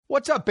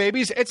What's up,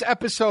 babies? It's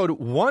episode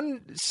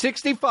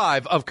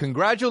 165 of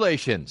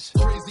Congratulations.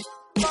 Crazy,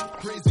 crazy,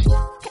 crazy,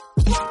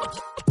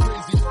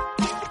 crazy,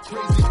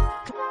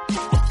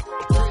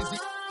 crazy, crazy,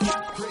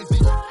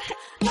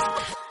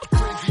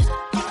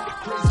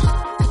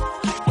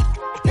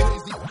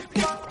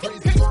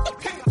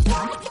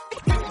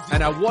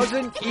 And I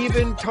wasn't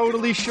even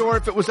totally sure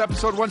if it was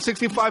episode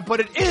 165, but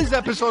it is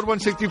episode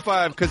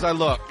 165 because I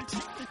looked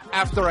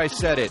after I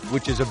said it,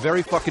 which is a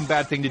very fucking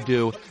bad thing to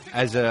do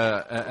as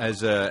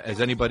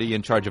anybody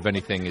in charge of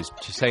anything, is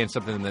just saying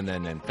something and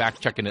then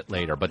fact checking it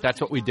later. But that's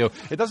what we do.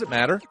 It doesn't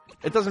matter.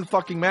 It doesn't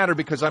fucking matter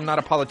because I'm not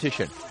a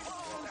politician.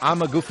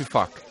 I'm a goofy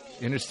fuck.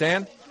 You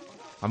understand?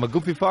 I'm a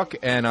goofy fuck,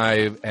 and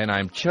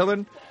I'm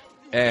chilling.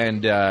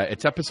 And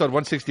it's episode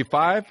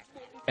 165.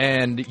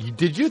 And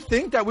did you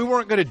think that we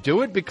weren't going to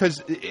do it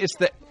because it's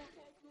the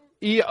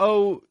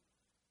EOTW?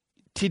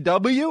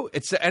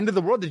 It's the end of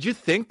the world. Did you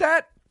think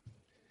that?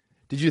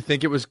 Did you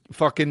think it was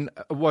fucking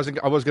I wasn't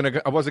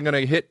gonna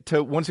hit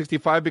to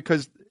 165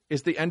 because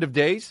it's the end of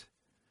days?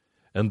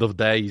 End of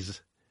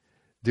days.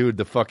 Dude,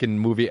 the fucking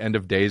movie End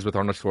of Days with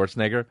Arnold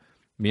Schwarzenegger.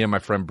 Me and my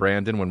friend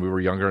Brandon, when we were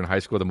younger in high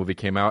school, the movie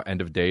came out,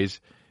 End of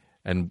Days,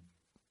 and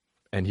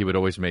he would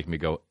always make me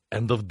go,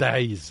 End of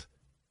Days.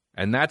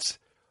 And that's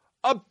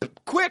a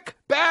quick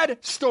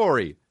bad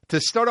story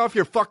to start off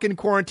your fucking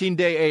quarantine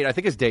day 8. I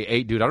think it's day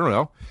 8, dude. I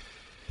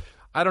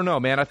don't know,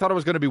 man. I thought I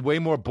was going to be way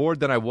more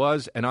bored than I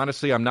was, and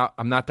honestly, I'm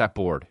not that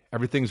bored.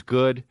 Everything's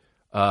good.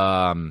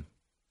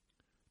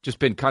 Just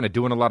been kind of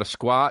doing a lot of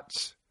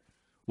squats,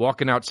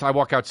 walking outside. I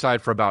walk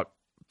outside for about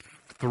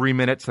 3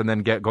 minutes and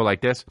then go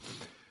like this,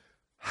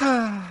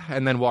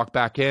 and then walk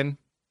back in.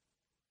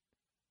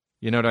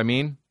 You know what I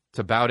mean? It's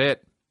about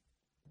it.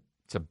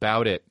 It's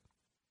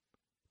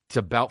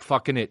about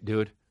fucking it,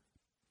 dude.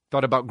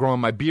 Thought about growing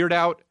my beard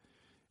out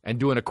and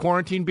doing a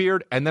quarantine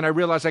beard, and then I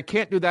realized I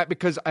can't do that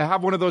because I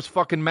have one of those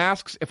fucking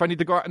masks if I need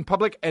to go out in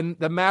public, and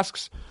the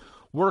masks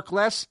work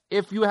less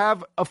if you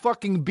have a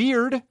fucking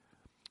beard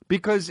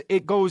because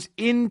it goes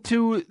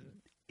into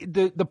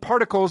the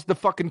particles, the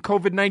fucking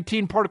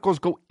COVID-19 particles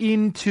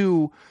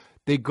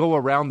they go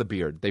around the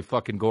beard. They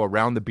fucking go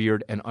around the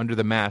beard and under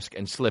the mask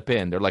and slip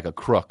in. They're like a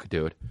crook,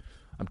 dude.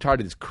 I'm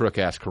tired of these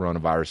crook-ass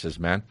coronaviruses,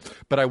 man.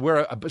 But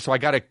so I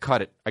got to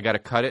cut it. I got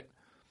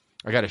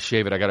to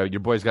shave it. Your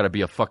boy's got to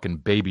be a fucking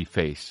baby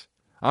face.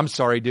 I'm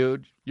sorry,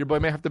 dude. Your boy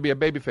may have to be a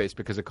baby face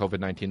because of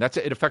COVID-19. That's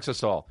it. It affects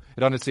us all.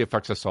 It honestly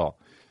affects us all.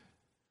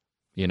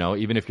 You know,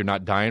 even if you're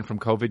not dying from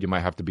COVID, you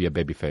might have to be a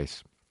baby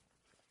face.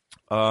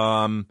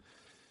 But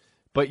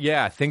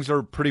yeah, things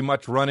are pretty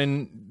much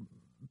running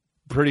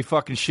pretty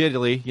fucking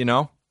shittily, you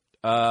know?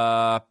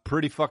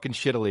 Pretty fucking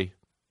shittily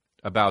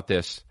about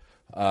this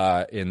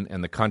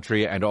in the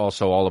country and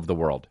also all of the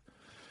world.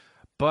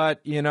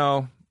 But, you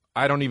know,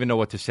 I don't even know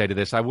what to say to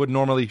this. I would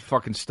normally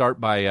fucking start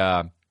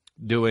by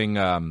doing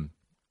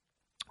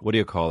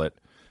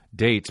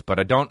dates, but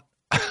I don't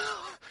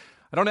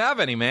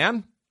have any,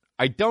 man.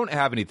 I don't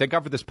have any. Thank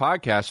God for this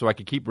podcast so I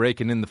can keep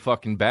raking in the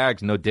fucking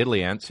bags. No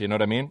diddly ants, you know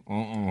what I mean?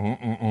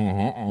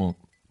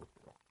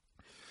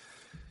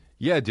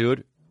 Yeah,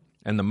 dude.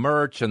 And the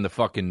merch and the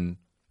fucking,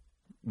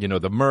 you know,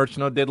 the merch,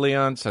 no diddly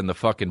ants, and the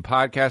fucking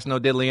podcast, no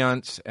diddly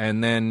ants,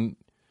 and then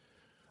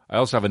I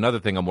also have another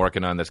thing I'm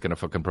working on that's going to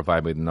fucking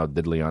provide me no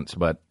diddly unts,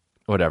 but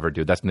whatever,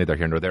 dude. That's neither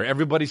here nor there.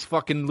 Everybody's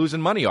fucking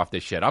losing money off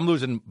this shit. I'm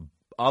losing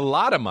a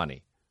lot of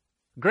money.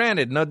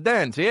 Granted, no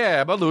dents,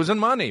 yeah, but losing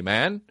money,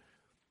 man.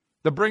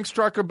 The Brinks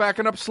truck are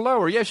backing up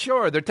slower. Yeah,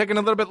 sure. They're taking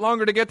a little bit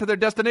longer to get to their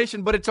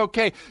destination, but it's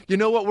okay. You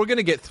know what? We're going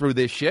to get through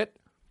this shit.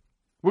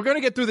 We're going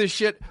to get through this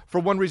shit for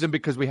one reason,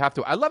 because we have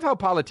to. I love how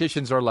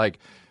politicians are like,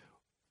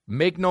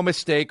 make no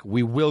mistake,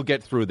 we will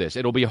get through this.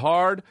 It'll be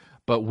hard,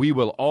 but we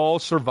will all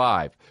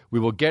survive. We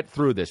will get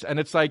through this. And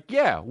it's like,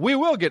 yeah, we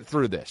will get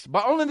through this.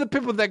 But only the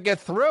people that get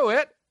through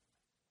it.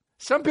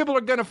 Some people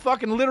are going to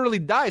fucking literally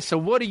die. So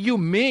what do you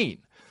mean?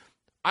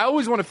 I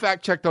always want to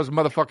fact check those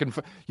motherfucking...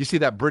 You see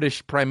that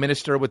British prime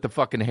minister with the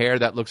fucking hair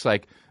that looks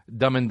like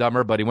Dumb and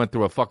Dumber, but he went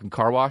through a fucking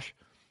car wash?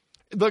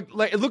 It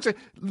looks like...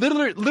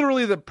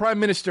 Literally the prime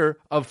minister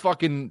of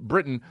fucking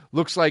Britain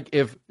looks like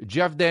if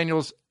Jeff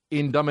Daniels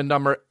in Dumb and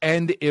Dumber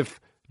and if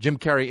Jim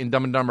Carrey in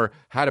Dumb and Dumber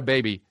had a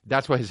baby,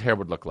 that's what his hair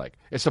would look like.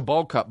 It's a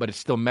bowl cut, but it's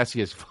still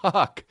messy as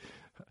fuck.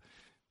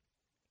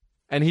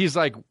 And he's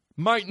like,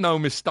 make no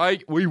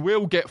mistake, we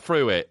will get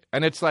through it.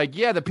 And it's like,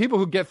 yeah, the people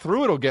who get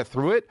through it will get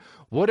through it.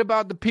 What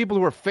about the people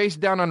who are face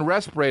down on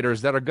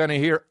respirators that are going to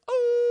hear,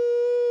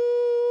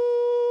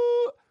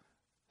 ooh,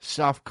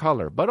 soft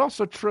color, but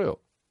also true.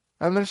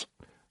 And there's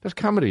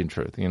comedy in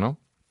truth, you know?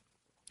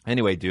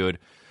 Anyway, dude,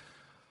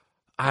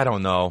 I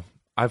don't know.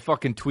 I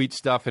fucking tweet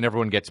stuff and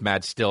everyone gets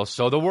mad still.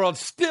 So the world's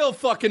still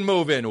fucking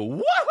moving.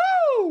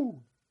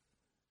 Woohoo!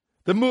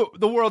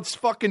 The world's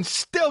fucking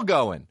still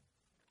going.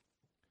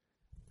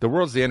 The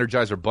world's the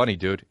Energizer Bunny,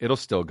 dude. It'll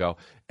still go.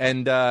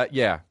 And,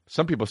 yeah,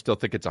 some people still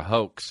think it's a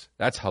hoax.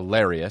 That's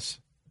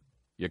hilarious.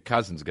 Your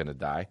cousin's going to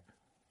die.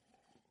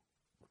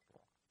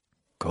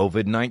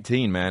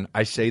 COVID-19, man.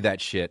 I say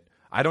that shit.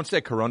 I don't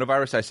say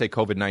coronavirus, I say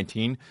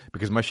COVID-19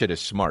 because my shit is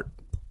smart.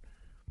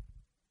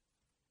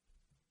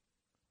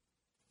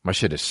 My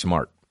shit is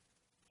smart.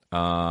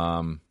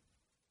 Man,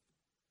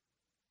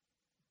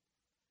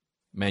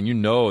 you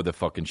know the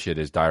fucking shit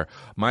is dire.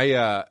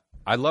 I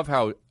love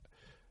how,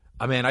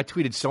 I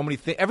tweeted so many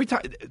things. Every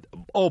time,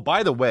 oh,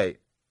 by the way,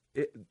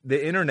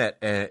 the internet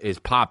is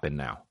popping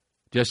now.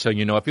 Just so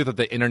you know, if you thought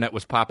the internet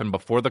was popping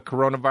before the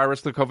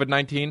coronavirus, the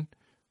COVID-19,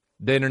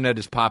 the internet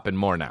is popping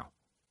more now.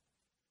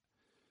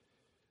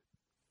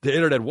 The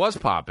internet was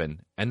popping,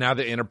 and now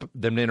the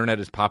internet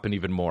is popping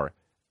even more.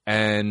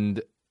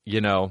 And,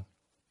 you know,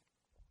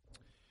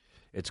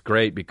 it's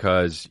great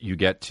because you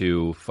get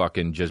to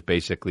fucking just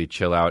basically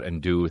chill out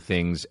and do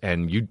things.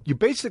 And you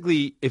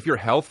basically, if you're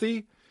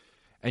healthy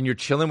and you're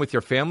chilling with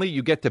your family,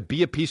 you get to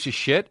be a piece of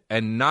shit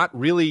and not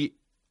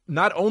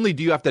only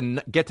do you have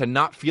to get to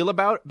not feel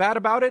bad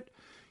about it,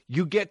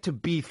 you get to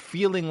be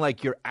feeling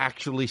like you're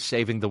actually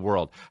saving the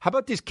world. How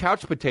about these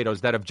couch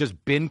potatoes that have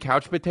just been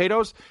couch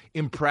potatoes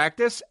in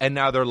practice, and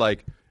now they're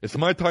like, it's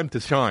my time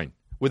to shine,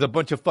 with a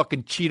bunch of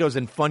fucking Cheetos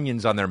and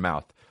Funyuns on their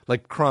mouth,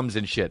 like crumbs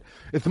and shit.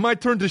 It's my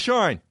turn to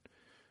shine.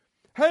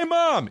 Hey,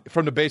 Mom,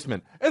 from the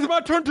basement, it's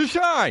my turn to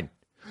shine.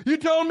 You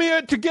told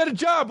me to get a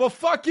job. Well,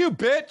 fuck you,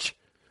 bitch.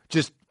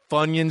 Just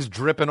Funyuns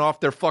dripping off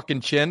their fucking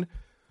chin.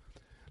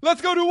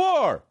 Let's go to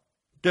war.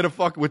 Get a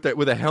fuck with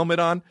a helmet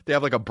on. They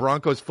have like a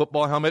Broncos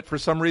football helmet for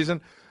some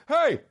reason.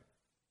 Hey,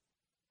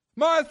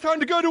 Ma, it's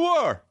time to go to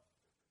war.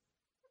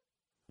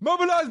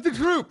 Mobilize the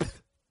troops.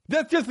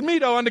 That's just me,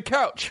 though, on the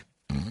couch.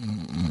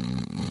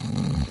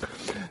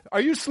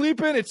 Are you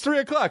sleeping? It's 3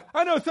 o'clock.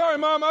 I know, sorry,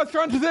 Mom. I was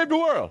trying to save the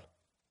world.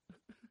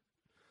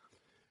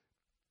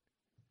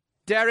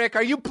 Derek,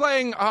 are you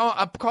playing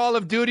a Call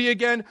of Duty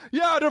again?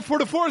 Yeah, for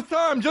the 4th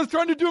time. Just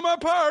trying to do my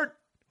part.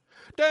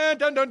 Dun,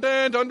 dun, dun,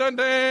 dun, dun, dun,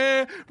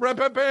 dun.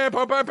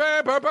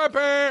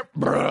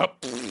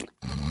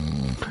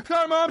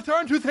 Sorry, Mom.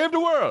 Trying to save the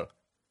world.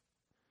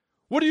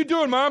 What are you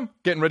doing, Mom?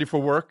 Getting ready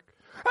for work.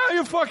 Ah,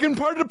 you're fucking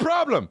part of the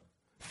problem.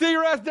 Sit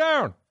your ass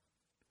down.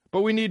 But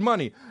we need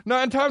money.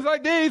 Not in times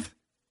like these.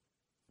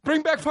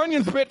 Bring back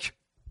Funyuns, bitch.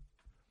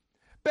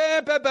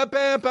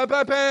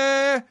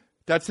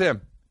 That's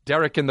him.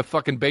 Derek in the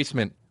fucking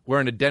basement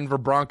wearing a Denver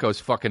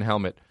Broncos fucking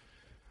helmet.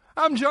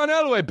 I'm John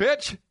Elway,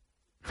 bitch.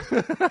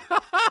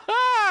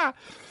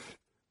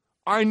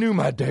 I knew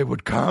my day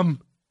would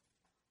come.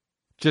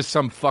 Just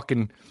some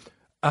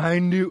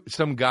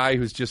guy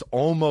who's just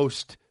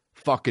almost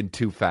fucking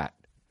too fat.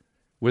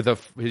 With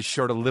his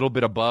shirt a little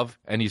bit above,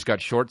 and he's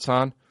got shorts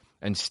on,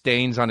 and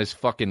stains on his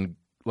fucking,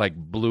 like,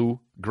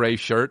 blue-gray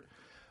shirt.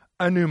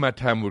 I knew my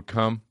time would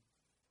come.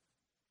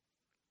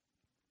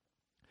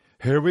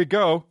 Here we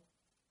go.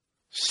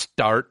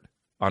 Start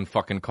on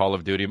fucking Call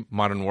of Duty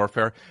Modern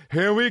Warfare.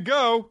 Here we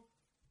go.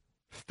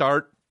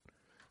 Start.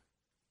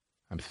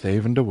 I'm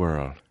saving the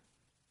world.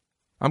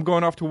 I'm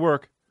going off to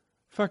work.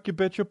 Fuck you,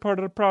 bitch. You're part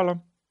of the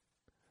problem.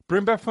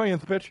 Bring back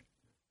Funyuns, bitch.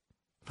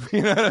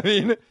 You know what I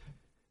mean?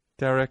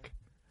 Derek.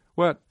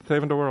 What?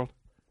 Saving the world.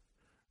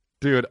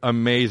 Dude,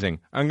 amazing.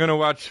 I'm going to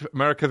watch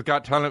America's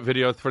Got Talent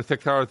videos for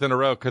 6 hours in a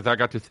row because I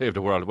got to save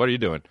the world. What are you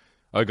doing?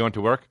 Are you going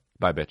to work?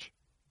 Bye, bitch.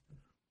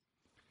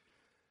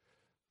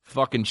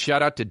 Fucking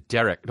shout out to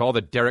Derek, all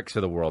the Dereks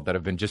of the world that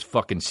have been just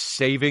fucking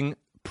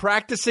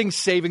practicing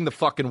saving the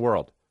fucking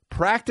world.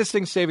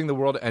 Practicing saving the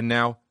world and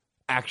now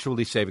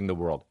actually saving the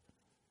world.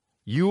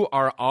 You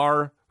are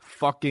our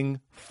fucking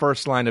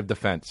first line of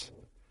defense.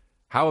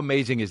 How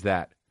amazing is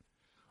that?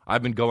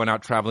 I've been going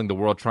out traveling the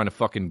world trying to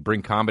fucking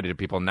bring comedy to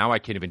people. Now I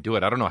can't even do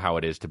it. I don't know how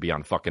it is to be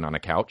on a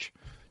couch,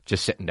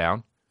 just sitting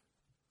down.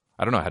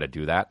 I don't know how to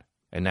do that.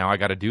 And now I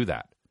got to do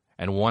that.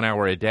 And 1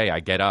 hour a day, I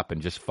get up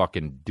and just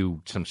fucking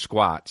do some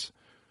squats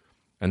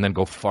and then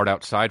go fart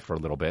outside for a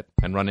little bit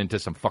and run into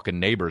some fucking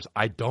neighbors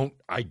I don't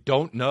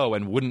know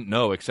and wouldn't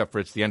know except for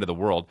it's the end of the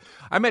world.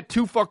 I met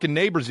 2 fucking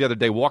neighbors the other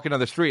day walking down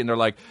the street, and they're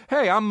like,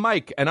 hey, I'm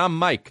Mike, and I'm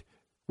Mike.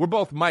 We're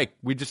both Mike.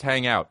 We just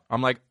hang out.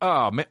 I'm like,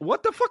 oh, man,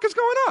 what the fuck is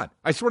going on?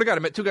 I swear to God,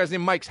 I met 2 guys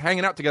named Mike's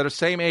hanging out together,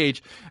 same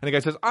age. And the guy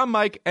says, I'm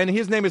Mike, and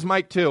his name is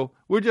Mike, too.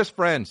 We're just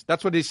friends.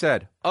 That's what he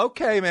said.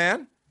 Okay,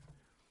 man.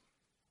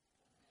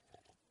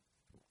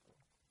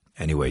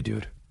 Anyway,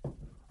 dude,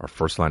 our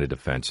first line of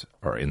defense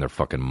are in their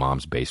fucking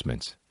mom's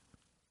basements.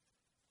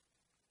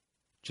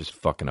 Just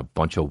fucking a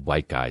bunch of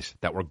white guys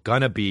that were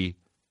gonna be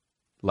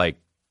like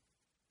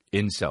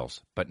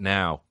incels. But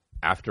now,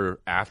 after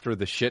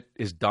the shit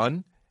is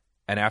done,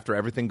 and after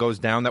everything goes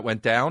down that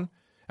went down,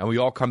 and we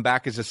all come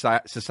back as a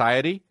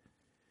society,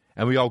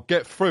 and we all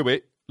get through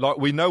it like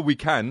we know we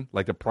can,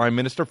 like the Prime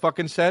Minister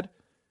fucking said,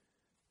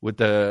 with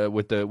the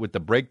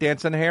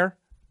breakdancing hair.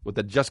 With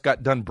the just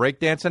got done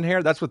breakdancing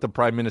hair, that's what the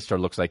Prime Minister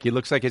looks like. He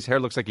looks like his hair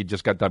looks like he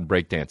just got done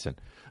breakdancing.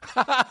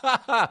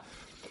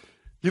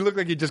 He looked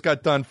like he just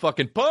got done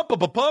fucking pump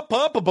it up.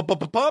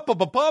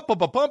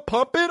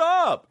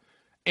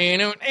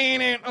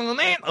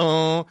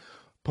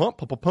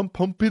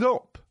 Pump it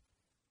up.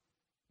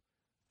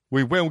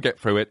 We will get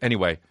through it.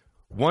 Anyway,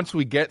 once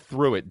we get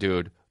through it,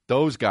 dude,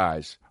 Those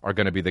guys are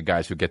going to be the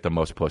guys who get the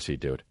most pussy,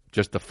 dude.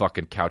 Just the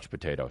fucking couch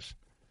potatoes.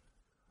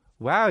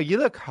 Wow, you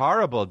look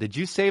horrible. Did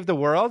you save the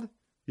world?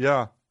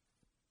 Yeah.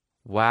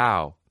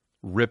 Wow.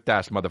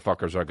 Ripped-ass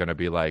motherfuckers are going to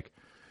be like,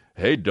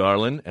 hey,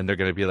 darling. And they're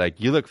going to be like,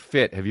 you look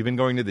fit. Have you been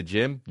going to the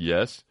gym?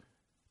 Yes.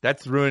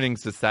 That's ruining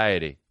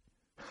society.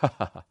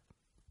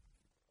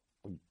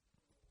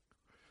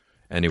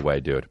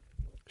 Anyway, dude,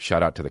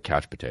 shout out to the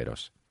couch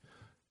potatoes.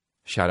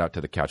 Shout out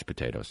to the couch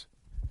potatoes.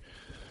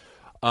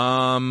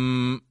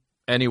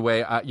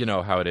 Anyway, you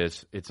know how it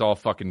is. It's all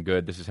fucking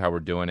good. This is how we're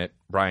doing it.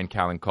 Brian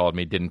Callen called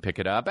me, didn't pick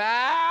it up.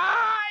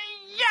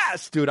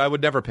 Yes, dude, I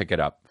would never pick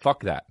it up.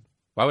 Fuck that.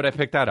 Why would I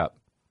pick that up?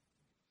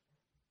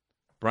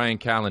 Brian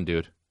Callen,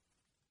 dude.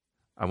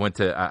 I went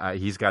to,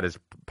 he's got his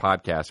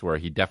podcast where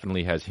he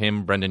definitely has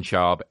him, Brendan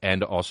Schaub,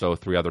 and also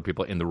 3 other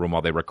people in the room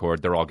while they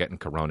record. They're all getting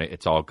corona.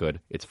 It's all good.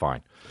 It's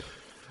fine.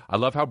 I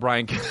love how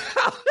Brian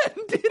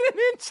Callen did an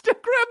Instagram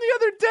the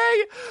other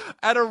day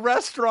at a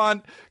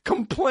restaurant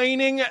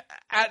complaining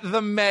at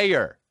the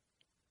mayor.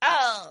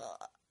 Oh.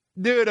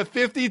 Dude, a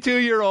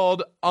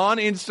 52-year-old on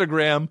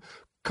Instagram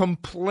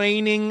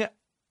complaining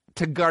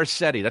to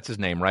Garcetti. That's his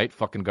name, right?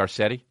 Fucking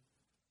Garcetti.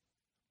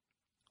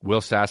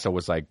 Will Sasso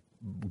was like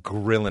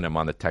grilling him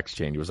on the text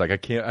chain. He was like, I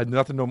had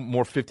nothing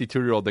more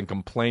 52-year-old than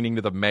complaining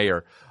to the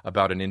mayor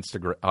about an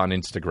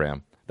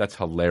Instagram. That's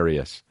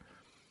hilarious.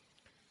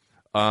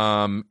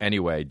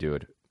 Anyway,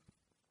 dude.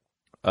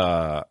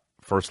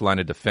 First line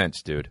of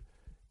defense, dude.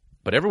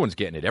 But everyone's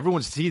getting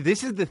it. See,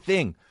 this is the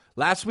thing.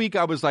 Last week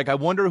I was like, I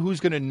wonder who's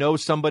going to know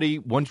somebody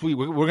once we're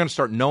going to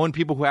start knowing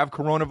people who have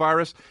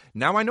coronavirus.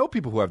 Now I know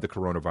people who have the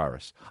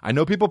coronavirus. I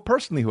know people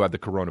personally who have the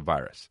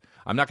coronavirus.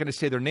 I'm not going to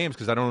say their names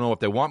because I don't know if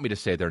they want me to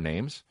say their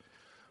names.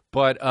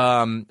 But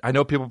I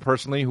know people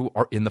personally who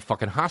are in the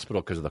fucking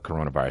hospital because of the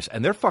coronavirus.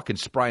 And they're fucking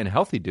spry and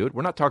healthy, dude.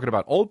 We're not talking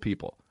about old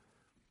people.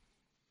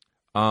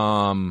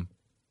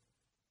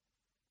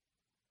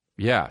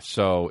 Yeah,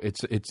 so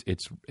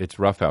it's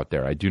rough out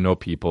there. I do know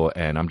people,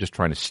 and I'm just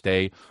trying to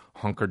stay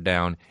hunkered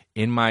down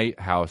in my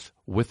house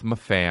with my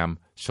fam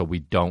so we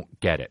don't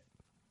get it.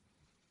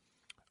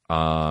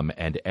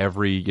 And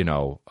every,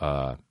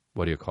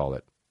 what do you call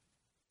it?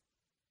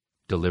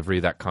 Delivery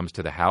that comes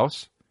to the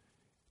house,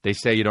 they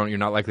say you're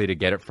not likely to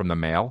get it from the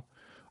mail.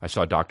 I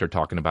saw a doctor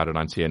talking about it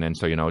on CNN,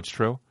 so it's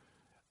true.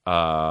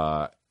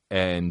 But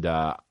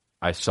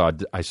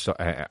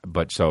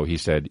so he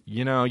said,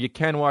 you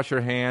can wash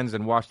your hands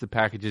and wash the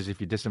packages.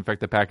 If you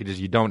disinfect the packages,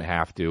 you don't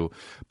have to.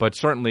 But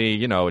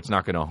certainly, it's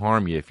not going to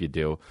harm you if you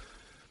do.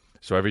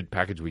 So every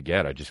package we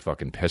get, I just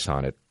fucking piss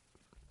on it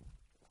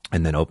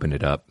and then open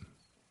it up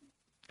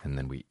and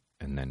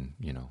then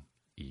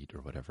eat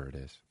or whatever it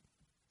is.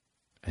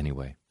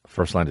 Anyway,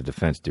 first line of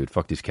defense, dude.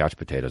 Fuck these couch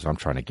potatoes. I'm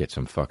trying to get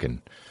some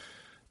fucking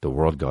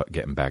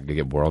getting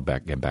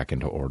back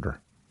into order.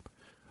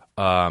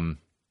 I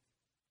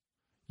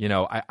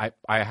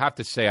have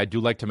to say I do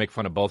like to make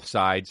fun of both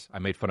sides. I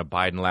made fun of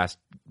Biden last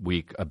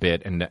week a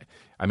bit, and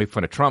I made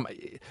fun of Trump.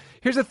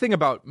 Here's the thing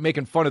about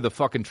making fun of the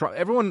fucking Trump.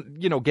 Everyone,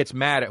 gets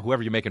mad at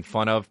whoever you're making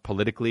fun of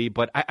politically,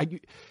 but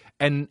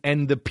and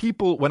the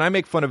people, when I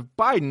make fun of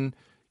Biden,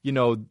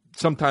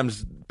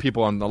 sometimes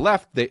people on the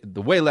left,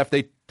 the way left,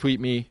 they tweet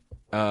me.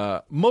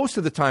 Most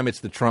of the time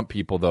it's the Trump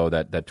people, though,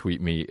 that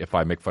tweet me if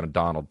I make fun of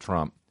Donald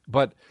Trump.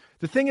 But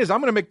the thing is,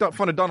 I'm going to make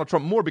fun of Donald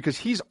Trump more because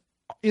he's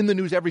in the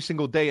news every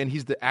single day, and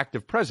he's the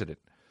active president.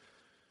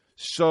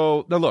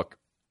 So, now look,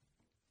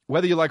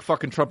 whether you like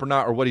fucking Trump or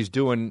not, or what he's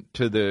doing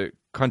to the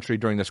country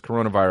during this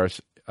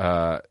coronavirus,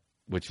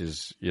 which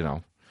is,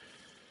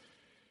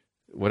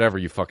 whatever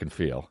you fucking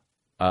feel,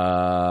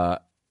 I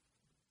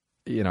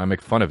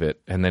make fun of it,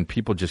 and then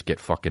people just get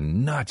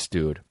fucking nuts,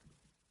 dude.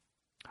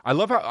 I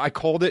love how I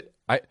called it.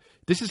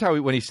 This is how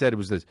when he said it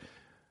was this.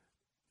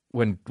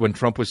 When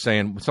Trump was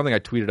saying something, I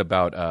tweeted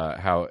about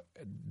how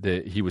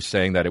he was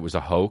saying that it was a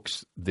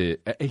hoax.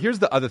 Here's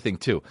the other thing,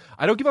 too.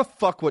 I don't give a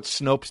fuck what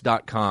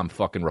Snopes.com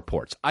fucking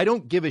reports. I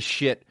don't give a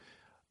shit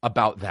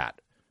about that.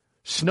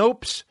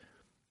 Snopes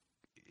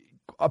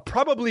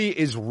probably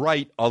is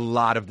right a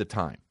lot of the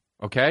time,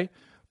 okay?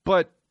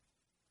 But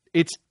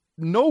it's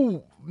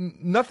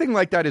nothing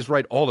like that is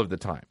right all of the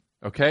time,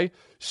 okay?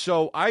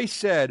 So I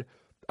said,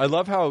 I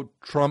love how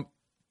Trump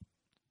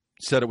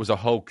said it was a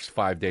hoax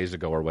 5 days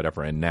ago or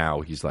whatever, and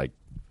now he's like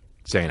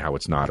saying how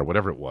it's not or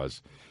whatever it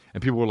was.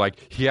 And people were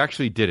like, he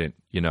actually didn't,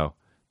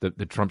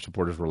 the Trump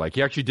supporters were like,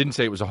 he actually didn't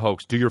say it was a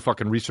hoax. Do your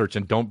fucking research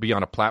and don't be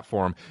on a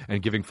platform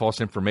and giving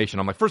false information.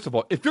 I'm like, first of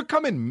all, if you're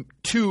coming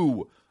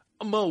to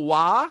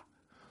Mawa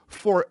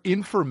for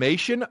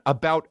information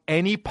about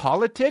any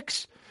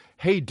politics,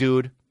 hey,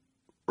 dude,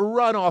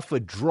 run off a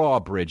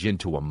drawbridge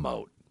into a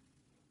moat.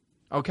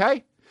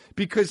 Okay?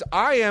 Because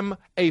I am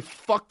a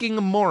fucking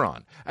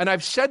moron. And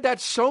I've said that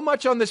so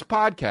much on this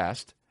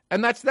podcast,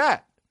 and that's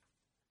that.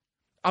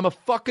 I'm a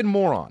fucking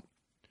moron.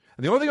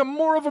 And the only thing I'm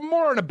more of a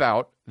moron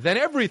about than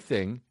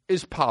everything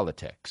is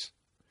politics.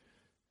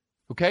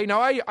 Okay?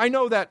 Now, I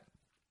know that,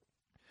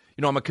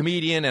 I'm a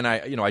comedian and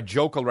I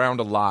joke around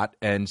a lot,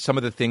 and some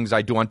of the things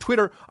I do on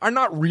Twitter are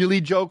not really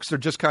jokes. They're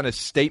just kind of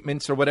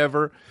statements or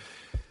whatever.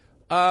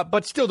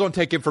 But still don't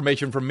take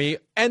information from me.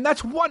 And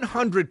that's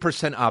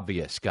 100%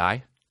 obvious,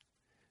 guy.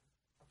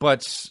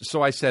 But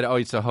so I said, oh,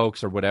 it's a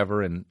hoax or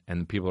whatever. And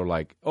people are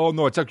like, oh,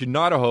 no, it's actually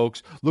not a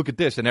hoax. Look at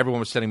this. And everyone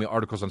was sending me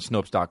articles on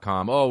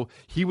Snopes.com. Oh,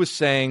 he was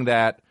saying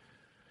that,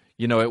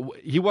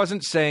 he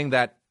wasn't saying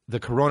that the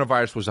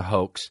coronavirus was a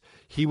hoax.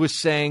 He was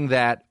saying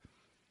that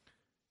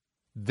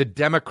the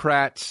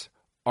Democrats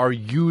are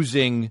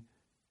using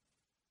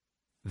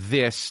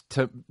this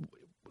to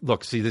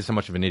look. See, this is how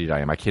much of an idiot I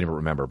am. I can't even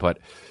remember, but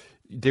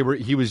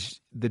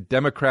the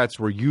Democrats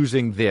were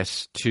using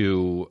this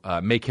to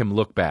make him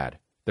look bad,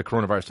 the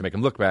coronavirus to make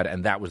him look bad,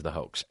 and that was the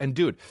hoax. And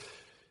dude,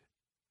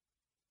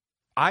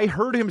 I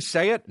heard him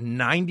say it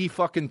 90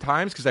 fucking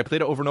times because I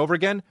played it over and over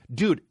again.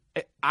 Dude,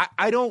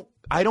 I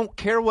don't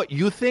care what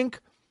you think.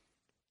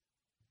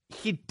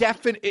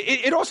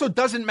 It also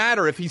doesn't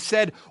matter if he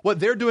said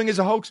what they're doing is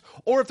a hoax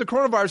or if the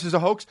coronavirus is a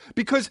hoax,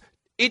 because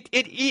it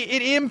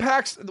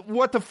impacts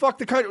what the fuck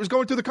the country was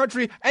going through the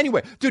country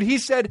anyway. Dude, he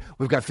said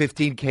we've got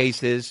 15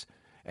 cases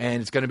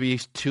and it's going to be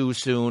 2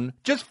 soon,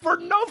 just for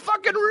no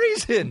fucking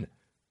reason.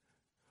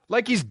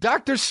 Like he's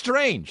Doctor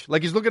Strange,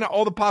 like he's looking at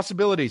all the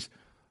possibilities,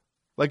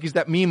 like he's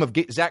that meme of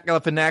Zach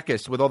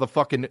Galifianakis with all the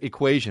fucking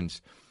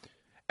equations.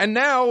 And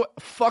now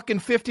fucking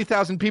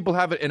 50,000 people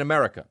have it in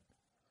America.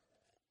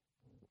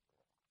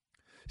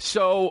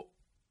 So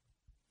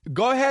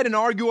go ahead and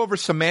argue over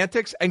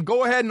semantics and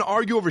go ahead and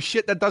argue over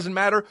shit that doesn't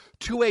matter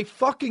to a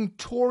fucking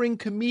touring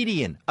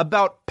comedian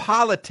about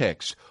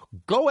politics.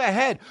 Go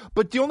ahead.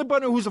 But the only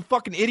one who's a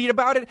fucking idiot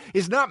about it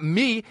is not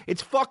me.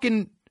 It's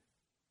fucking...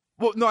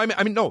 Well, no, I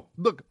mean, no.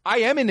 Look, I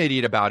am an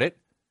idiot about it.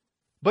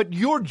 But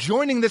you're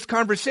joining this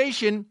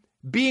conversation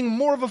being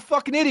more of a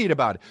fucking idiot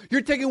about it.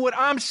 You're taking what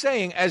I'm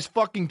saying as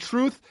fucking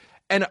truth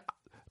and...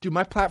 Dude,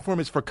 my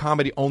platform is for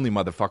comedy only,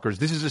 motherfuckers.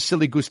 This is a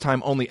silly goose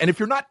time only. And if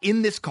you're not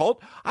in this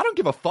cult, I don't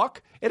give a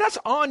fuck. And that's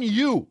on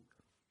you.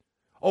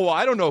 Oh,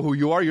 I don't know who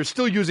you are. You're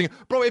still using it.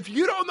 Bro, if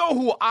you don't know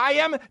who I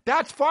am,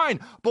 that's fine.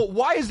 But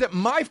why is it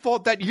my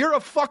fault that you're a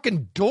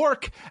fucking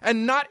dork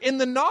and not in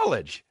the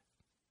knowledge?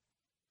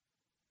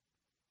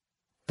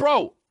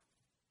 Bro,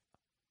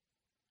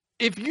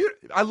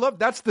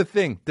 that's the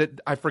thing. That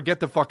I forget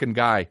the fucking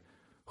guy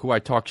who I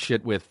talked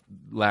shit with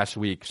last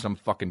week. Some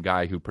fucking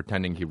guy who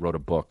pretending he wrote a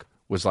book.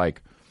 Was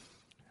like,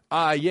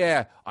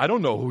 yeah, I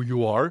don't know who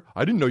you are.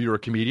 I didn't know you were a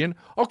comedian.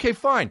 Okay,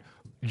 fine.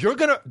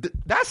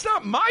 That's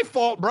not my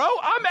fault, bro.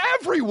 I'm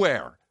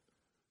everywhere.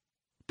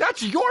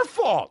 That's your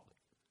fault.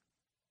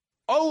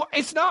 Oh,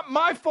 it's not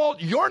my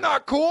fault. You're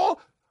not cool.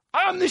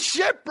 I'm the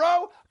shit,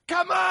 bro.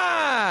 Come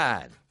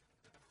on.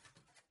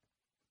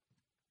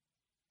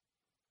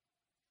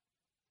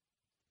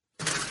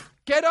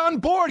 Get on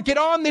board. Get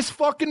on this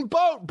fucking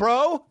boat,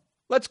 bro.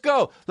 Let's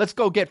go. Let's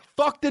go get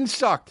fucked and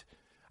sucked.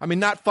 I mean,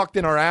 not fucked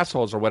in our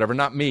assholes or whatever,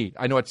 not me.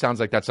 I know it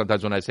sounds like that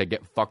sometimes when I say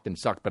get fucked and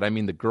sucked, but I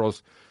mean the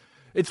girls.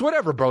 It's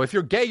whatever, bro. If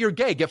you're gay, you're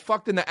gay. Get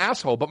fucked in the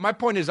asshole. But my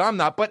point is I'm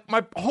not. But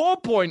my whole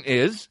point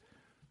is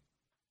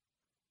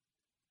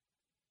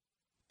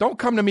don't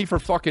come to me for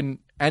fucking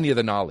any of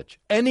the knowledge.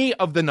 Any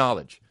of the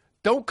knowledge.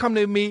 Don't come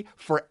to me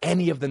for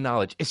any of the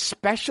knowledge,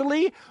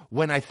 especially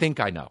when I think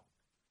I know.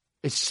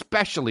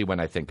 Especially when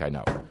I think I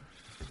know.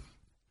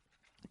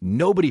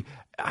 Nobody...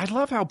 I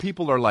love how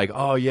people are like,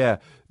 oh, yeah,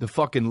 the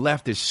fucking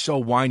left is so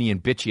whiny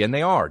and bitchy. And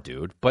they are,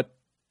 dude. But,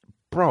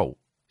 bro,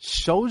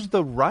 so's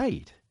the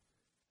right.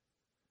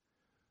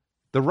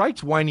 The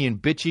right's whiny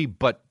and bitchy,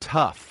 but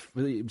tough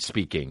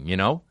speaking,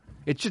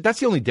 It's just,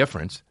 that's the only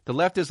difference. The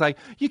left is like,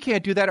 you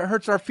can't do that. It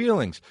hurts our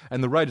feelings.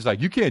 And the right is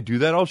like, you can't do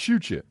that. I'll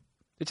shoot you.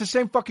 It's the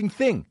same fucking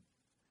thing.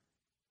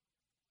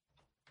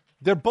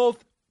 They're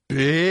both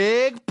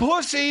big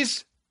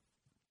pussies.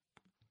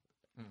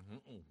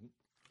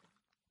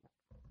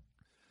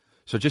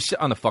 So just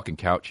sit on the fucking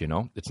couch,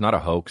 It's not a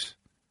hoax.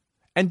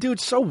 And, dude,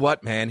 so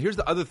what, man? Here's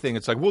the other thing.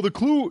 It's like, well,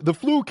 the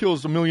flu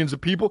kills millions of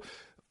people.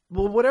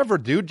 Well, whatever,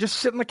 dude. Just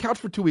sit on the couch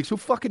for 2 weeks. Who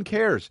fucking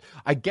cares?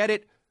 I get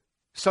it.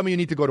 Some of you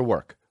need to go to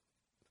work.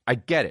 I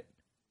get it.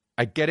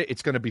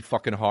 It's going to be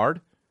fucking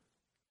hard.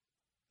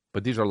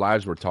 But these are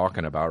lives we're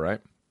talking about,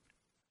 right?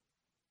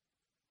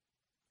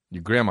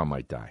 Your grandma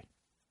might die.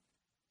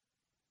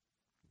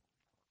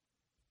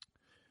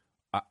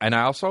 And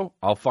I'll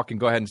fucking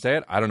go ahead and say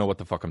it. I don't know what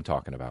the fuck I'm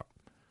talking about.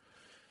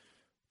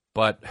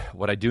 But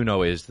what I do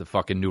know is the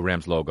fucking new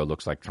Rams logo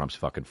looks like Trump's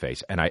fucking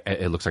face. And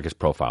it looks like his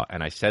profile.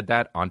 And I said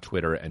that on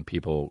Twitter, and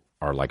people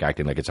are like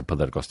acting like it's a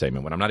political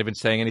statement when I'm not even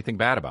saying anything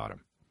bad about him.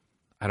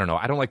 I don't know.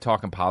 I don't like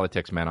talking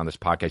politics, man, on this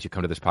podcast. You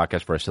come to this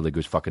podcast for a silly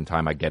goose fucking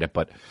time. I get it.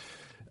 But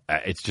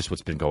it's just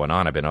what's been going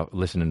on. I've been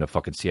listening to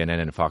fucking CNN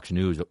and Fox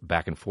News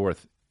back and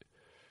forth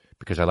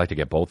because I like to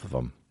get both of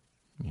them,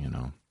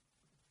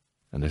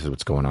 And this is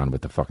what's going on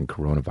with the fucking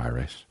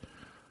coronavirus.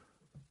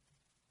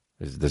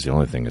 This is the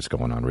only thing that's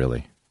going on,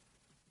 really.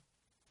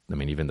 I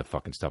mean, even the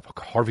fucking stuff.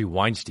 Harvey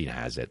Weinstein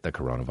has it, the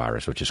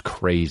coronavirus, which is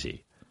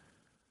crazy.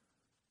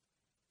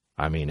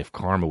 I mean, if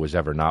karma was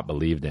ever not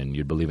believed in,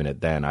 you'd believe in it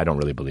then. I don't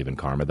really believe in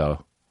karma,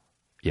 though.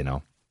 You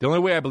know, the only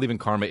way I believe in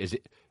karma is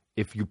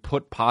if you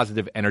put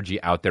positive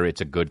energy out there,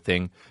 it's a good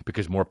thing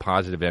because more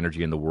positive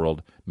energy in the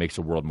world makes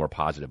the world more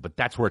positive. But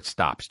that's where it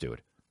stops,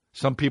 dude.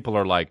 Some people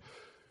are like,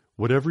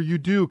 whatever you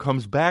do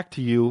comes back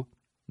to you.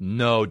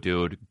 No,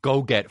 dude,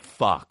 go get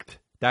fucked.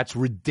 That's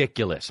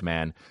ridiculous,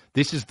 man.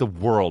 This is the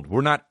world.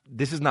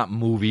 This is not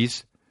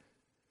movies.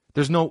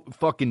 There's no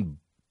fucking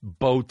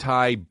bow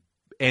tie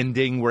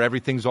ending where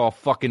everything's all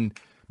fucking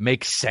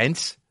makes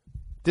sense.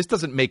 This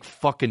doesn't make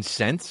fucking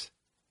sense.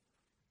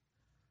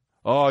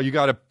 Oh, you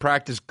got to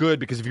practice good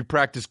because if you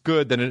practice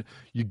good, then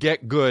you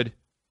get good.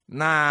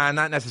 Nah,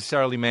 not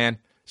necessarily, man.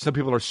 Some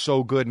people are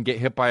so good and get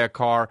hit by a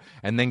car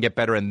and then get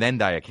better and then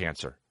die of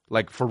cancer.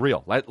 Like, for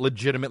real. That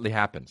legitimately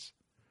happens.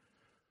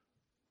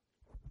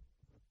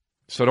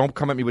 So don't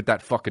come at me with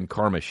that fucking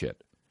karma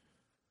shit.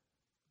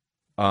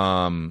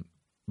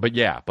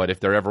 But if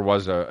there ever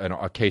was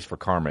a case for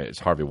karma, it's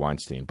Harvey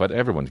Weinstein. But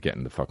everyone's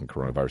getting the fucking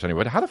coronavirus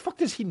anyway. How the fuck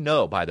does he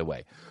know, by the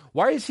way?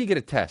 Why does he get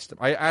a test?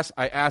 I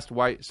asked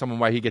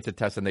why he gets a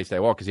test, and they say,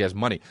 well, because he has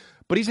money.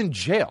 But he's in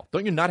jail.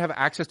 Don't you not have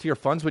access to your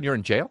funds when you're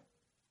in jail?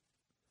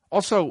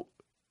 Also,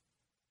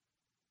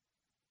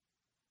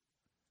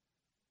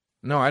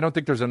 no, I don't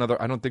think there's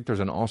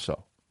an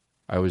also.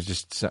 I was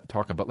just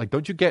talking about, like,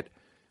 don't you get...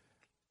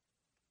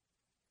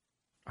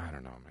 I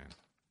don't know, man.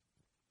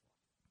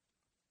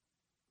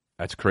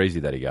 That's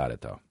crazy that he got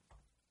it, though.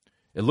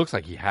 It looks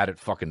like he had it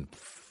fucking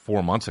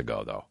 4 months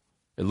ago, though.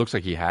 It looks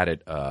like he had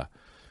it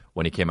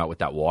when he came out with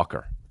that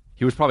walker.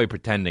 He was probably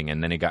pretending,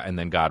 and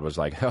then God was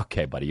like,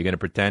 okay, buddy, you're going to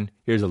pretend?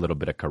 Here's a little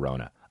bit of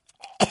corona.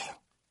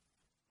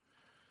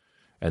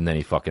 And then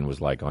he fucking was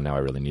like, oh, now I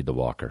really need the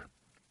walker.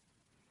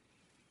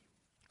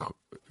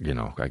 You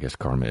know, I guess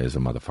karma is a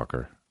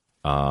motherfucker.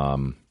 I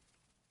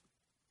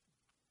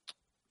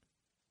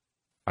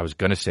was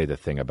going to say the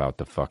thing about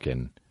the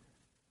fucking...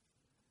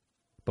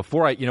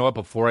 Before I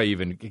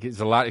even...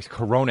 It's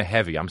corona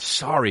heavy. I'm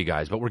sorry,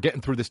 guys, but we're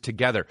getting through this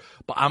together.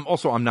 But I'm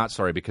not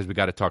sorry because we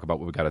got to talk about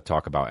what we got to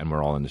talk about, and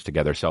we're all in this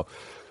together. So,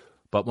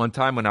 but one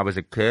time when I was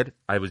a kid,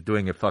 I was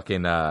doing a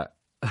fucking... I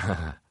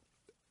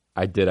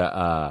did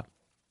a...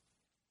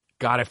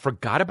 God, I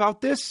forgot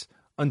about this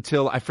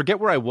until... I forget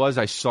where I was.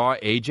 I saw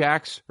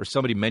Ajax, or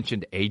somebody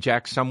mentioned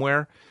Ajax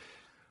somewhere.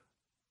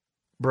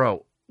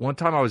 Bro, one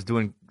time I was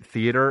doing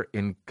theater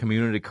in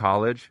community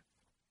college.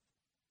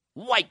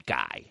 White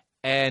guy.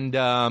 And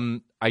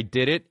I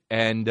did it,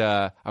 and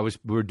we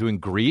were doing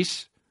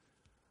Grease,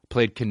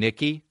 played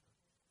Kaniki,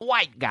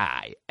 white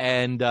guy,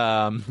 and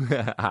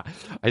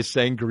I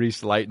sang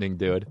Grease Lightning,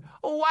 dude,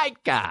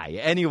 white guy.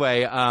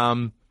 Anyway,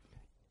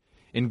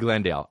 in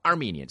Glendale,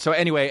 Armenian. So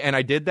anyway, and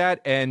I did that,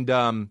 and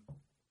there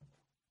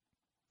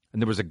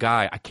was a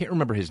guy, I can't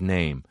remember his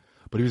name,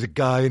 but he was a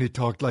guy, and he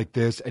talked like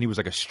this, and he was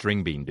like a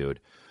string bean, dude.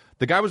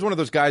 The guy was one of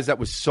those guys that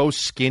was so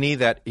skinny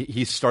that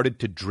he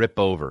started to drip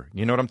over.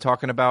 You know what I'm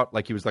talking about?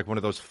 Like he was like one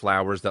of those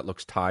flowers that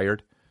looks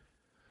tired.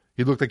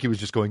 He looked like he was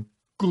just going,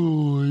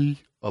 goy,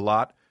 a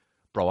lot.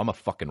 Bro, I'm a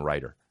fucking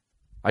writer.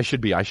 I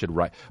should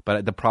write.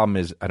 But the problem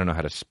is I don't know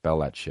how to spell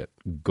that shit.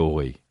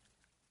 Goy.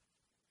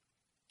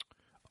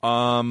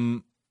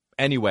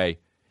 Anyway,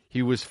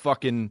 he was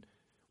fucking...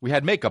 We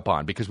had makeup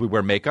on because we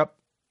wear makeup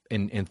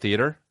in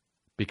theater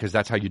because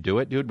that's how you do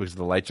it, dude, because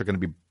the lights are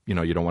going to be... You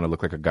know, you don't want to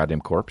look like a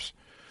goddamn corpse.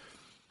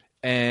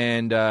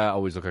 And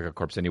always look like a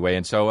corpse anyway.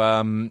 And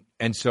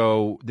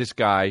so this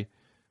guy,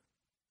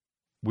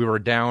 we were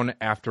down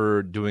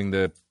after doing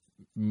the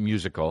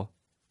musical.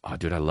 Oh,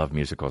 dude, I love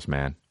musicals,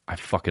 man. I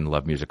fucking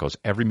love musicals.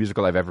 Every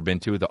musical I've ever been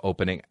to, the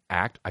opening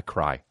act, I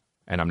cry.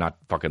 And I'm not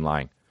fucking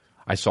lying.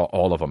 I saw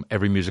all of them.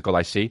 Every musical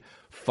I see,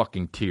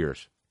 fucking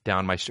tears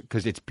down my...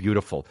 Because it's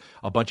beautiful.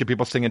 A bunch of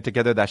people singing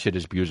together, that shit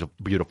is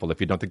beautiful.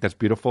 If you don't think that's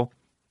beautiful,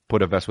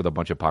 put a vest with a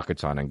bunch of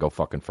pockets on and go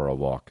fucking for a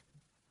walk.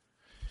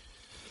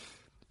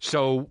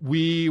 So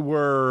we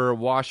were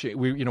washing,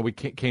 we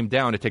came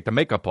down to take the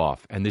makeup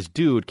off, and this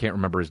dude, can't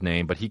remember his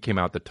name, but he came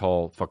out the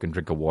tall fucking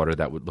drink of water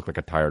that would look like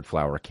a tired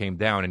flower, came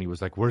down, and he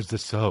was like, where's the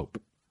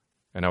soap?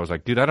 And I was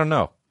like, dude, I don't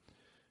know.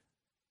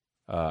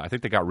 I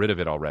think they got rid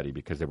of it already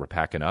because they were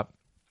packing up.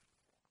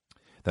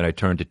 Then I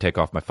turned to take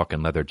off my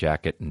fucking leather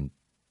jacket and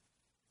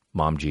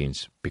mom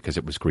jeans because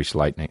it was greased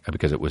lightning,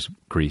 because it was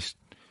greased.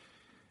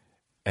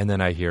 And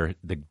then I hear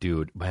the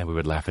dude, man, we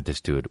would laugh at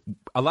this dude.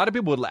 A lot of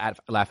people would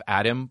laugh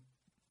at him.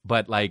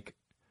 But, like,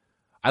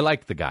 I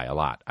liked the guy a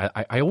lot.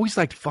 I always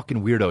liked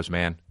fucking weirdos,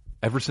 man.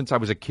 Ever since I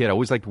was a kid, I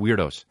always liked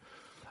weirdos.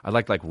 I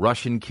liked, like,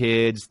 Russian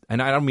kids.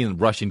 And I don't mean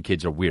Russian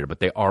kids are weird, but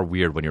they are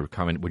weird when you're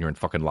in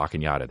fucking La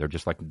Cañada. They're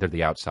just like, they're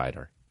the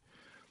outsider.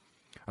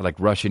 I like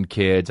Russian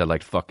kids. I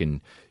liked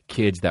fucking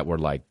kids that were,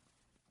 like,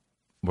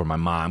 where my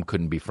mom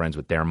couldn't be friends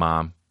with their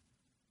mom.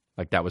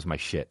 Like, that was my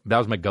shit. That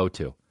was my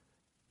go-to.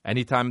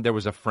 Anytime there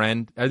was a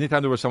friend,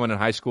 anytime there was someone in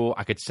high school,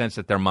 I could sense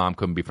that their mom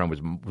couldn't be friends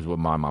with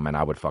my mom, and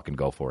I would fucking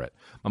go for it.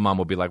 My mom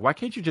would be like, why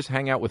can't you just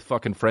hang out with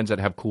fucking friends that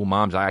have cool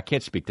moms? I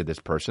can't speak to this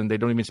person. They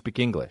don't even speak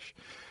English.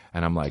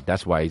 And I'm like,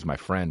 that's why he's my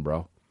friend,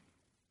 bro.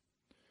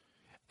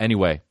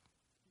 Anyway,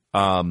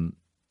 I'm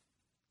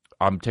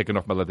taking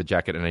off my leather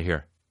jacket, and I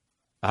hear,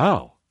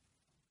 "Oh."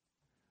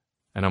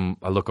 And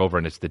I look over,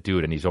 and it's the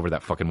dude, and he's over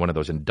that fucking one of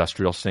those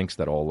industrial sinks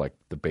that all, like,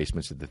 the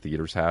basements of the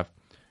theaters have.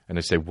 And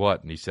I say,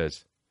 "What?" And he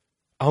says,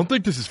 "I don't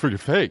think this is for your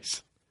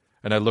face."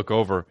 And I look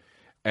over,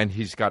 and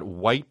he's got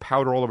white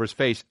powder all over his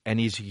face, and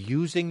he's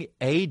using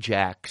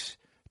Ajax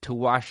to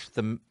wash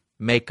the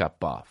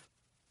makeup off.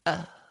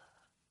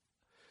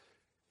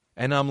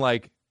 And I'm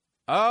like,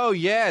 "Oh,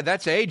 yeah,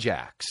 that's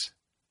Ajax."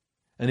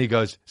 And he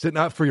goes, "Is it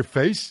not for your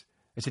face?"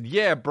 I said,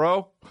 "Yeah,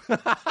 bro."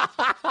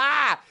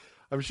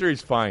 I'm sure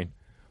he's fine.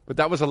 But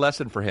that was a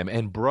lesson for him.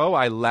 And, bro,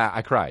 I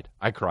cried.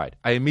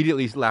 I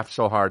immediately laughed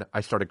so hard,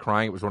 I started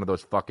crying. It was one of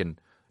those fucking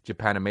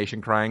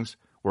Japanimation cryings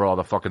where all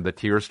the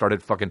tears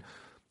started fucking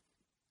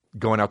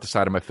going out the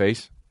side of my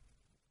face.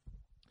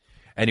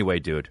 Anyway,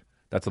 dude,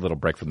 that's a little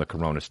break from the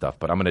Corona stuff.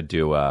 But I'm gonna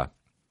do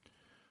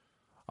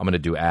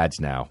ads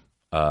now.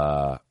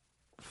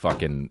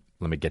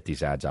 Let me get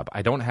these ads up.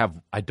 I don't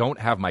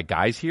have my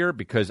guys here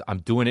because I'm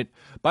doing it.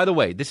 By the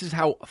way, this is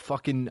how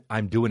fucking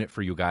I'm doing it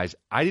for you guys.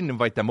 I didn't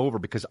invite them over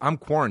because I'm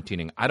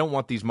quarantining. I don't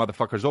want these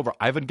motherfuckers over.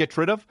 Ivan Get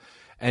Rid Of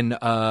and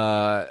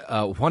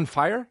One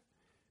Fire,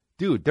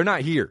 dude, they're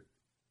not here.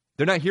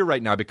 They're not here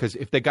right now because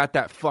if they got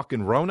that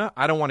fucking Rona,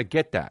 I don't want to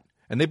get that.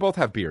 And they both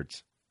have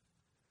beards.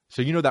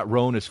 So you know that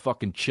Rona is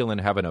fucking chilling,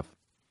 having a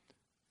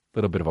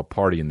little bit of a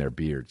party in their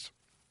beards.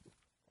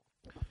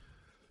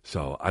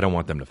 So I don't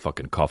want them to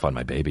fucking cough on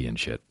my baby and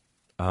shit.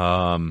 So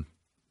I'm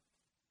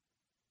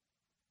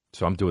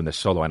doing this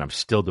solo, and I'm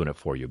still doing it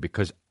for you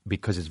because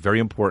it's very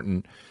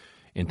important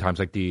in times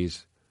like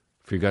these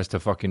for you guys to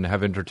fucking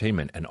have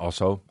entertainment. And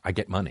also, I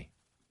get money.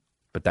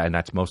 But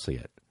that's mostly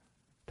it.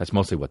 That's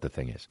mostly what the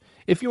thing is.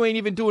 If you ain't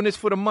even doing this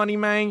for the money,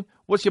 man,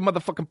 what's your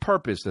motherfucking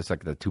purpose? That's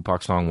like the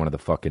Tupac song, one of the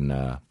fucking,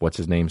 what's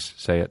his names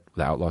say it?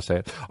 The Outlaws say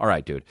it? All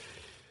right, dude.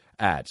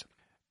 Ads.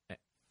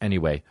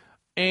 Anyway.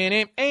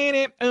 I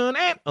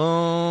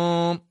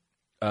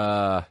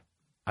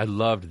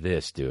loved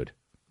this, dude.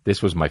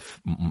 This was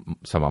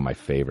some of my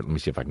favorite. Let me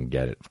see if I can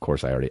get it. Of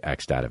course, I already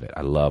X'd out of it.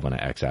 I love when I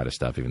X out of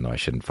stuff, even though I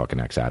shouldn't fucking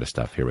X out of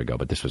stuff. Here we go.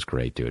 But this was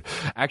great, dude.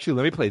 Actually,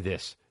 let me play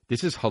this.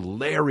 This is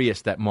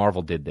hilarious that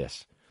Marvel did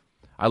this.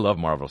 I love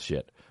Marvel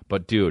shit.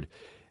 But, dude,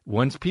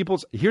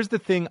 here's the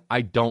thing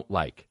I don't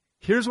like.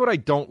 Here's what I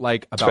don't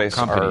like about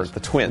companies. Are the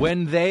twins.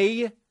 When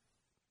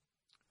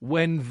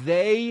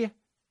they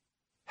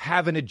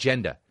have an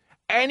agenda.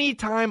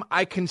 Anytime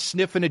I can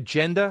sniff an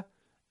agenda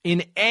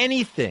in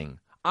anything,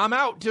 I'm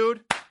out,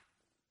 dude.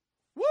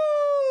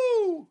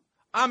 Woo!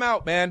 I'm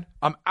out, man.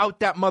 I'm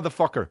out that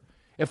motherfucker.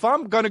 If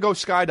I'm going to go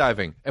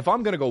skydiving, if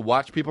I'm going to go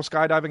watch people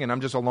skydiving and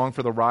I'm just along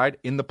for the ride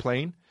in the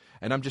plane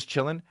and I'm just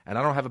chilling and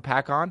I don't have a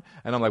pack on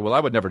and I'm like, well, I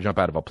would never jump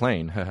out of a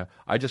plane.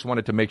 I just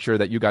wanted to make sure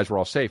that you guys were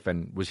all safe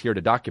and was here to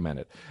document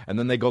it. And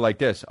then they go like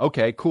this,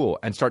 okay, cool,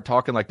 and start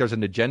talking like there's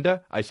an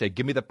agenda. I say,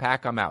 give me the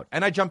pack, I'm out.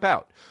 And I jump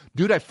out.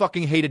 Dude, I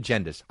fucking hate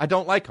agendas. I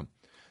don't like them.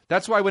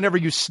 That's why whenever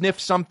you sniff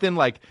something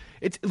like,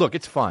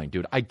 it's fine,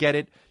 dude. I get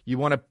it. You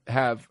want to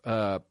have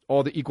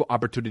all the equal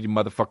opportunity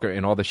motherfucker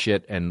and all the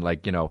shit and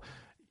like, you know,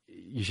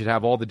 you should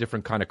have all the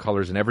different kind of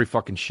colors, and every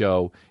fucking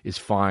show is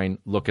fine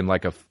looking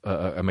like a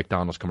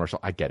McDonald's commercial.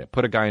 I get it.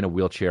 Put a guy in a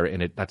wheelchair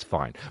in it, that's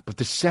fine. But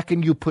the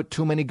second you put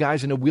too many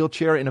guys in a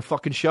wheelchair in a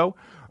fucking show,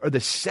 or the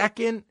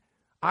second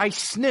I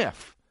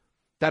sniff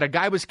that a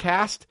guy was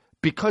cast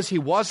because he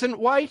wasn't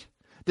white,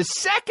 the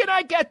second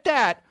I get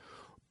that,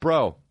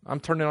 bro,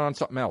 I'm turning on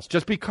something else.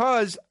 Just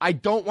because I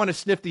don't want to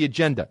sniff the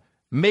agenda.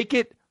 Make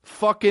it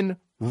fucking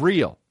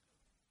real.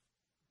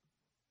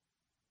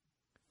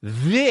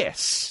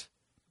 This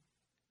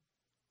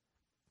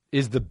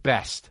is the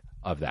best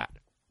of that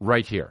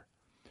right here.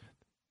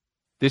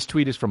 This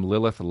tweet is from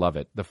Lilith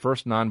Lovett, the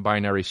first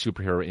non-binary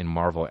superhero in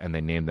Marvel, and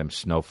they named them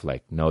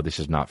Snowflake. No,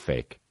 this is not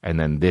fake. And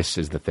then this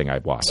is the thing I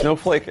watched.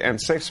 Snowflake and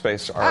Safe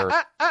Space are...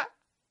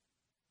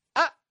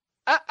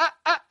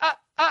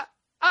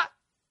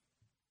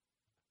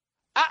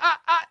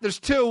 There's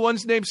two.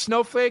 One's named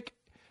Snowflake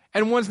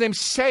and one's named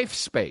Safe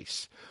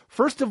Space.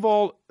 First of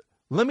all,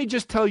 let me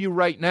just tell you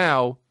right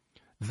now,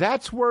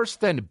 that's worse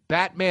than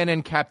Batman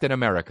and Captain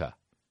America.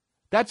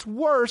 That's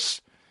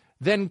worse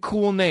than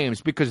cool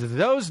names because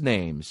those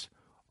names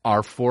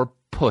are for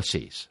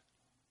pussies.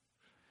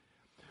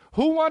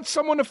 Who wants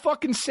someone to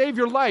fucking save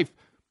your life?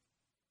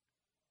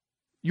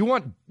 You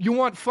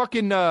want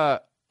fucking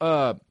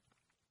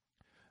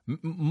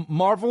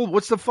Marvel?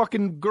 What's the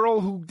fucking girl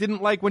who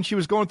didn't like when she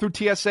was going through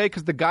TSA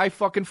because the guy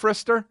fucking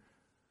frisked her?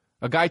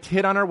 A guy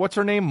hit on her. What's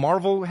her name?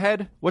 Marvel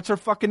Head? What's her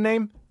fucking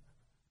name?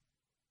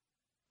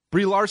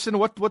 Brie Larson?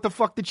 What the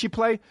fuck did she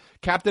play?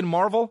 Captain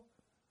Marvel?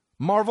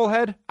 Marvel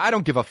Head? I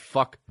don't give a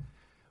fuck.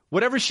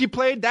 Whatever she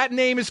played, that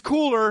name is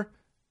cooler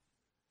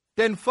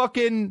than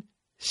fucking,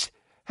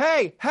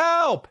 hey,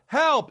 help.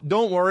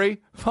 Don't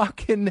worry.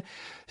 Fucking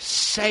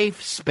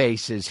Safe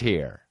Space is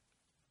here.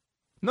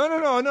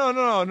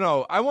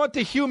 No. I want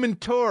the Human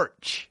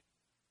Torch.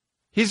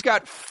 He's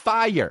got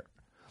fire.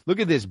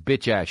 Look at this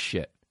bitch-ass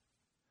shit.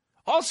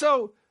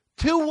 Also,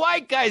 two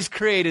white guys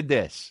created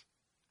this.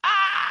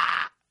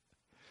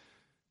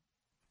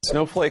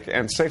 Snowflake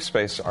and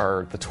SafeSpace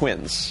are the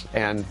twins,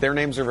 and their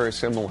names are very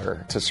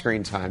similar to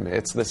screen time.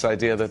 It's this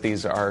idea that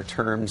these are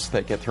terms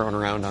that get thrown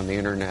around on the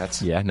internet.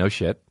 Yeah, no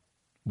shit.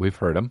 We've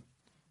heard them.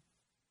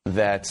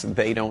 That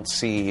they don't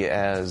see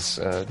as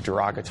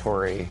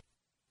derogatory.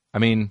 I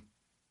mean,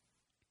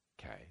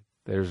 okay,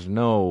 there's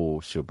no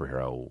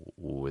superhero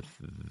with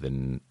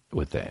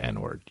the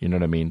N-word. You know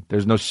what I mean?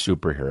 There's no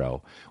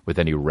superhero with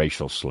any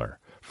racial slur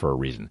for a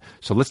reason.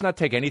 So let's not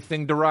take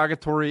anything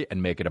derogatory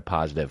and make it a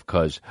positive,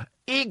 because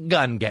it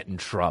gonna get in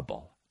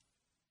trouble.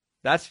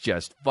 That's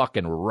just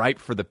fucking ripe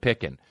for the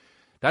picking.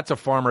 That's a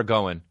farmer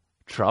going,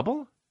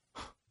 trouble?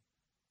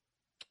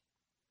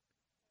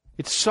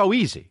 It's so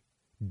easy.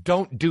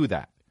 Don't do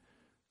that.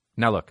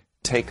 Now look.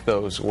 Take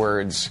those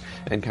words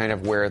and kind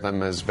of wear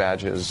them as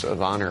badges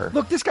of honor.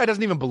 Look, this guy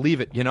doesn't even believe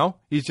it, you know?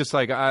 He's just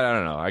like, I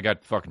don't know. I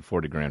got fucking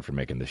 40 grand for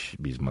making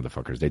these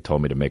motherfuckers. They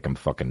told me to make them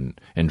fucking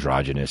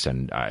androgynous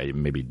and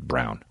maybe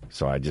brown.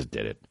 So I just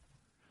did it.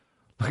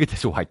 Look at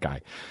this white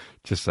guy.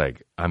 Just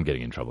like, I'm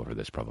getting in trouble for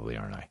this probably,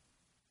 aren't I?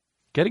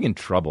 Getting in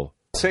trouble.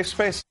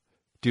 SafeSpace.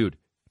 Dude,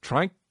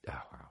 trying... Oh,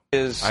 wow.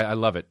 I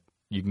love it.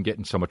 You can get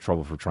in so much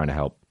trouble for trying to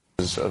help.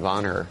 Of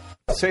honor.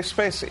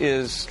 SafeSpace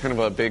is kind of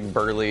a big,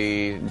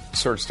 burly,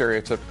 sort of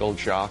stereotypical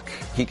jock.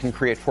 He can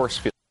create force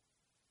fields,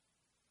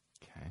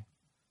 okay,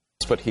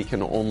 but he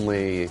can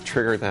only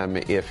trigger them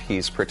if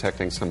he's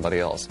protecting somebody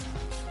else.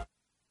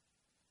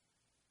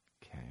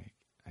 Okay,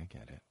 I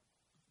get it.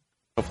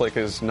 Snowflake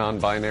is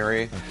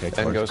non-binary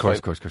and goes by...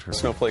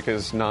 Snowflake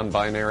is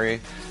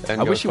non-binary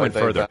and I wish you went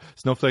further.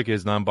 Snowflake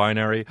is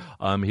non-binary.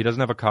 He doesn't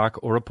have a cock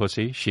or a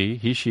pussy.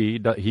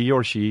 He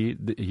or she.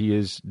 He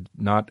is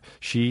not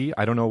she.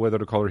 I don't know whether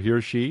to call her he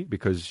or she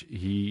because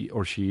he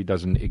or she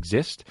doesn't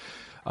exist.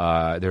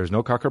 There's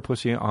no cock or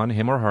pussy on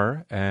him or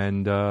her,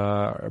 and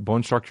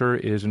bone structure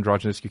is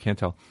androgynous. You can't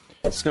tell.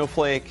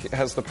 Snowflake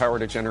has the power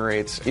to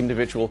generate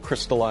individual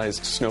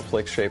crystallized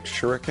snowflake-shaped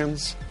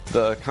shurikens.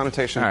 The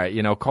connotation... All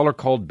right, call her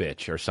cold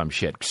bitch or some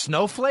shit.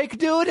 Snowflake,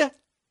 dude?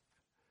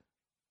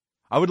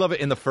 I would love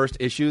it in the first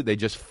issue. They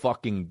just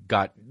fucking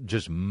got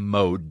just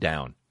mowed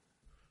down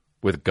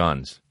with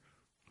guns,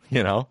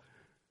 The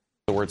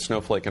word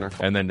snowflake in our...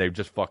 And then they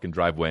just fucking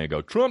drive away and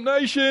go, Trump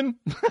Nation!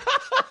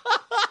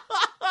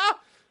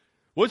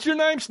 What's your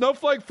name?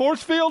 Snowflake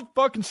Force Field?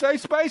 Fucking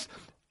safe space?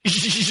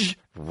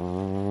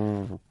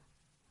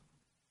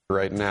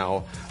 Right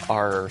now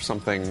are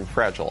something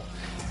fragile.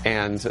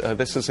 And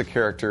this is a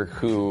character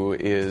who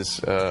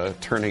is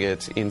turning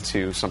it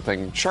into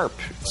something sharp.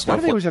 Why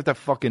do they always have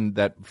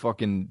that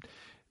fucking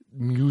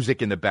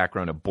music in the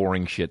background of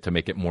boring shit to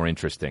make it more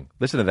interesting?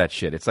 Listen to that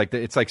shit. It's like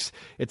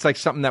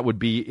something that would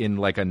be in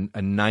like a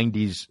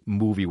 90s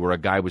movie where a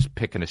guy was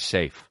picking a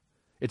safe.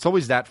 It's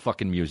always that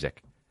fucking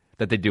music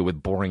that they do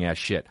with boring ass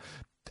shit.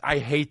 I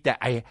hate that.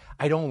 I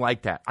don't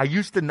like that. I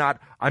used to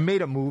not. I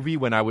made a movie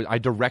when I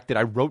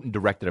wrote and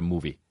directed a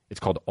movie. It's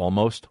called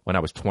Almost when I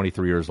was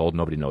 23 years old.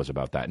 Nobody knows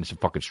about that. And it's a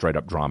fucking straight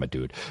up drama,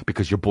 dude.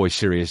 Because your boy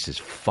serious as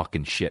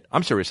fucking shit.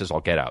 I'm serious as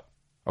all get out.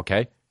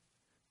 Okay?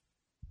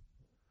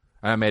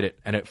 And I made it.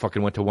 And it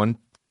fucking went to one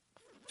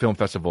film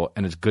festival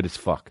and it's good as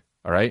fuck.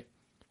 All right?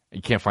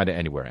 You can't find it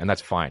anywhere. And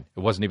that's fine.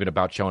 It wasn't even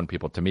about showing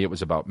people. To me, it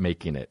was about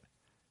making it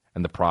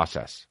and the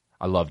process.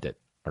 I loved it.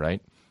 All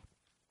right?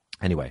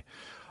 Anyway.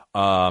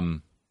 I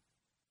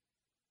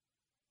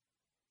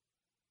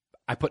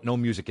put no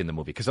music in the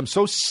movie because I'm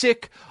so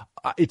sick.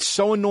 It's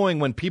so annoying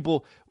when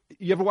people...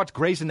 You ever watch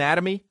Grey's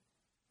Anatomy?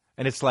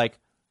 And it's like,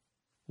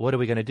 what are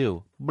we going to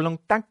do? We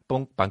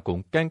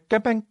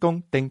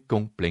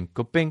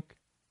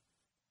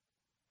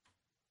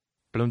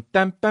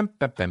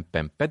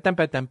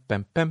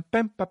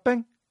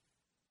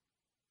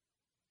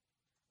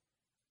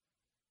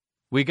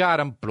got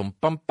him. Blum,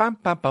 bum, bum,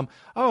 bum, bum.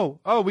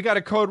 Oh, we got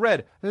a code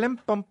red. Lim,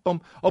 bum,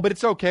 bum. Oh, but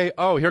it's okay.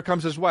 Oh, here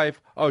comes his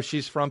wife. Oh,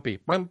 she's frumpy.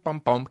 Blum, bum,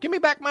 bum. Give me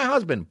back my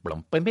husband.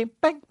 Blum, bing, bing,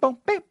 bang, bum,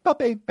 bing, bum,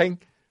 bing, bang.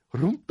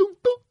 Rum, dum,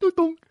 dum, dum,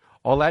 dum.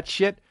 All that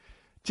shit.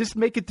 Just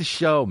make it the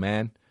show,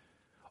 man.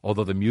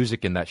 Although the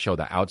music in that show,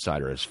 The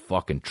Outsider, is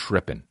fucking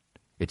tripping.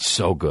 It's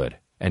so good.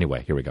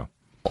 Anyway, here we go.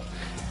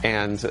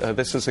 And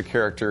this is a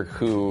character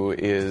who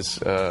is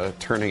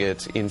turning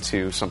it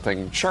into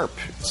something sharp.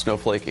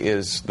 Snowflake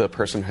is the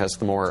person who has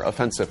the more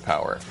offensive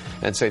power.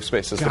 And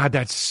SafeSpace is... God,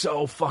 that's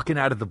so fucking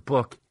out of the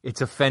book. It's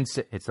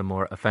offensive. It's a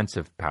more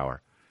offensive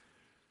power.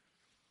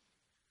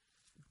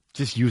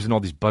 Just using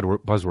all these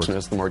buzzwords.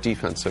 Has the more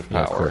defensive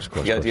power. Yeah, of course,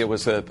 the idea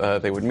was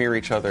that they would mirror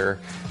each other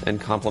and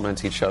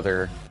complement each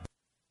other.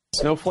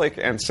 Snowflake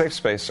and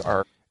SafeSpace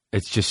are...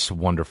 It's just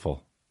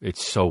wonderful.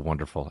 It's so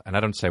wonderful. And I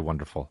don't say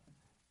wonderful.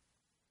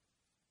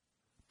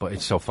 But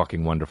it's so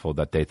fucking wonderful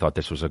that they thought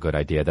this was a good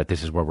idea, that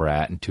this is where we're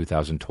at in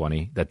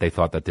 2020, that they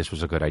thought that this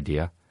was a good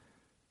idea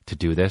to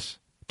do this.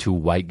 Two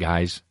white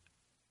guys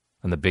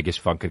and the biggest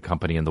fucking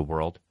company in the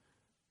world.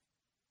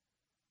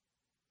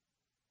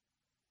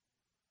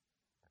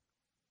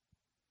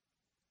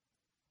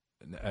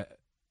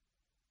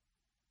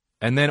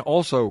 And then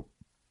also,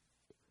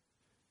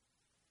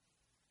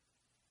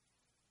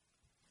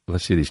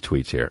 let's see these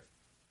tweets here.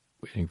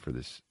 Waiting for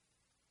this.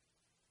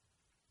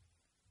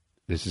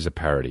 This is a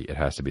parody. It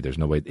has to be. There's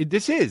no way.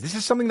 This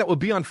is something that would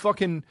be on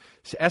fucking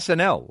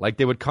SNL. Like,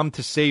 they would come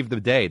to save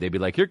the day. They'd be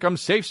like, here comes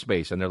Safe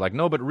Space. And they're like,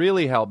 no, but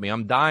really help me.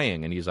 I'm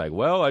dying. And he's like,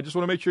 well, I just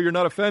want to make sure you're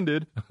not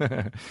offended.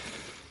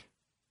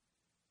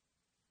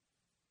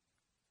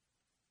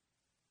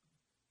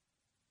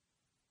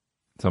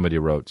 Somebody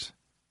wrote,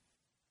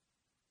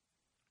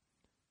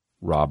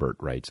 Robert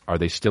writes, are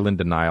they still in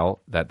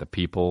denial that the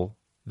people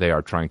they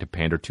are trying to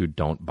pander to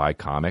don't buy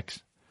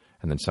comics?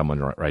 And then someone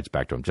writes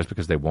back to him, just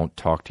because they won't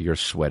talk to your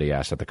sweaty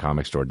ass at the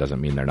comic store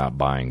doesn't mean they're not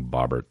buying,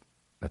 Bobbert.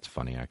 That's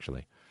funny,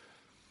 actually.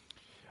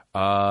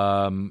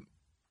 Oh,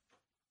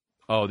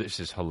 this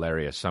is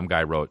hilarious. Some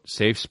guy wrote,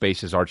 Safe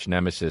Space's arch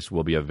nemesis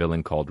will be a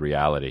villain called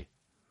Reality.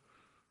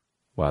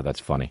 Wow, that's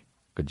funny.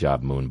 Good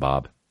job, Moon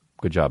Bob.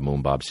 Good job,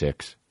 Moon Bob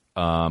 6.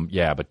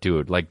 Yeah, but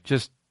dude, like,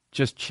 just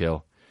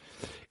chill.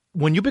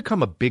 When you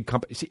become a big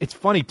company, see, it's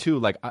funny too.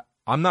 Like,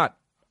 I'm not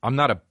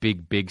a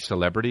big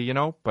celebrity, you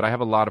know, but I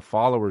have a lot of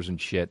followers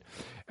and shit.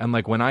 And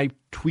like, when I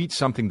tweet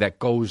something that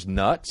goes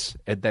nuts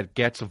and that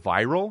gets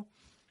viral,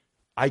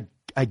 I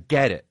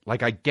get it.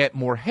 Like, I get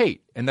more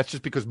hate, and that's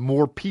just because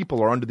more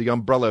people are under the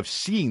umbrella of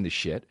seeing the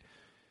shit.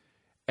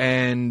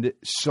 And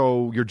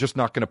so you're just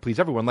not going to please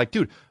everyone. Like,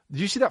 dude,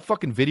 did you see that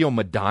fucking video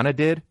Madonna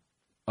did?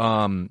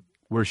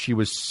 Where she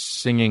was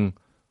singing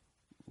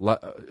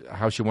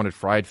how she wanted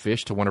fried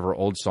fish to one of her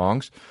old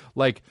songs.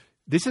 Like,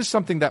 this is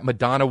something that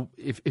Madonna,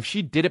 if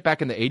she did it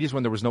back in the 80s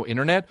when there was no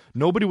internet,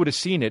 nobody would have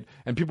seen it,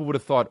 and people would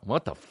have thought,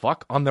 what the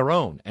fuck, on their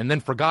own, and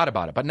then forgot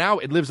about it. But now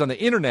it lives on the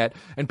internet,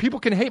 and people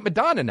can hate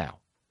Madonna now.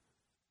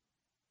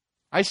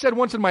 I said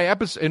once in my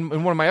episode, in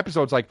one of my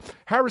episodes, like,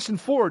 Harrison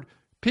Ford,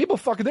 there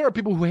are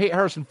people who hate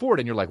Harrison Ford,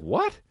 and you're like,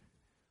 what?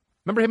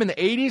 Remember him in the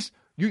 80s?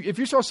 If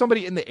you saw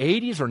somebody in the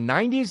 80s or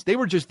 90s, they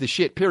were just the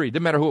shit, period.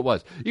 Didn't matter who it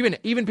was.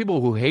 Even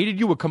people who hated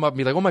you would come up and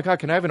be like, oh my God,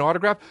 can I have an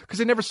autograph? Because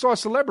they never saw a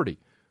celebrity.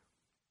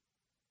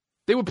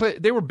 They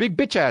were big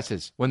bitch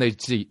asses when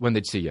they'd see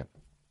you.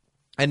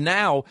 And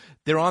now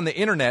they're on the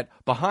internet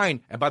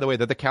behind, and by the way,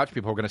 they're the couch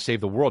people who are going to save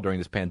the world during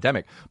this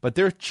pandemic. But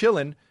they're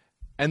chilling,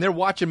 and they're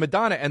watching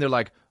Madonna, and they're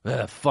like,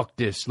 fuck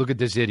this. Look at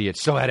this idiot.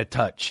 So out of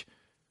touch.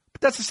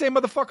 But that's the same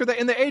motherfucker that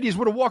in the 80s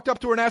would have walked up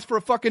to her and asked for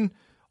a fucking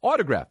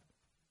autograph.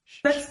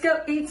 Let's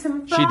go eat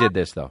some fries. She did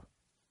this, though.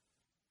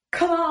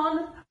 Come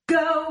on,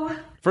 go.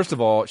 First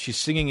of all, she's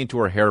singing into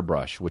her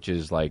hairbrush, which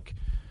is like,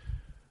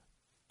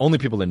 only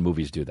people in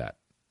movies do that.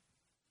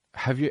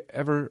 Have you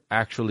ever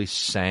actually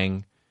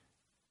sang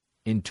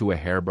into a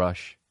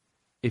hairbrush?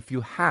 If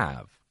you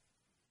have,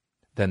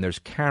 then there's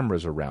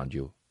cameras around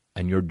you,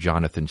 and you're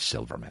Jonathan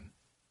Silverman.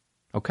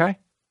 Okay?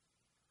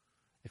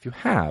 If you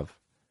have,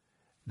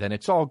 then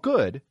it's all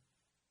good.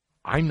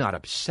 I'm not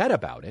upset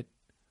about it,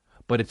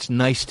 but it's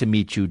nice to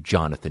meet you,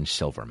 Jonathan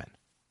Silverman.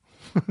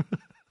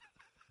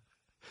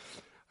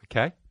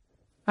 Okay?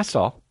 That's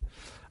all.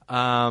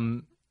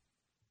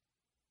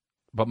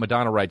 But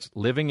Madonna writes,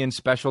 living in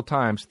special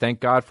times, thank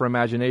God for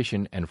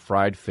imagination and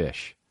fried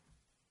fish.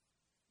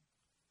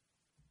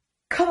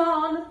 Come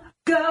on,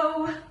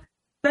 go.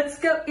 Let's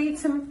go eat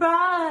some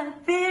fried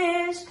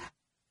fish.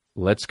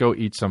 Let's go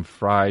eat some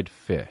fried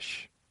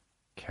fish.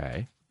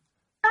 Okay.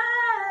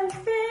 Fried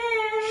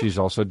fish. She's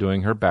also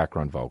doing her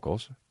background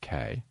vocals.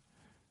 Okay.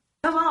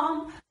 Come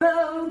on,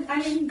 Vogue, I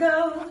mean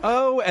go.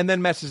 Oh, and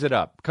then messes it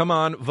up. Come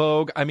on,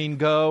 Vogue, I mean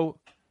go.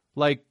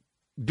 Like,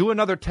 do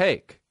another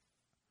take.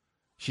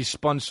 She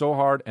spun so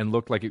hard and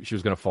looked like she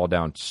was going to fall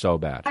down so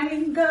bad. I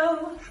mean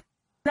go.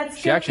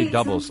 She actually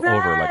doubles over,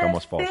 like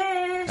almost falls.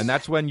 And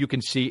that's when you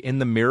can see in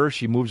the mirror,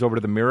 she moves over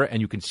to the mirror, and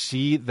you can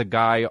see the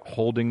guy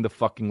holding the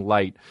fucking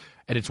light.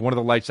 And it's one of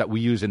the lights that we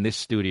use in this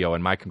studio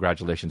in my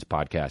Congratulations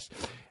podcast.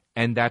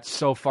 And that's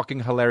so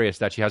fucking hilarious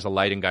that she has a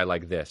lighting guy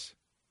like this.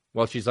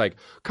 Well, she's like,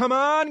 come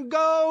on,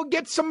 go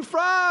get some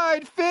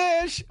fried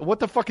fish. What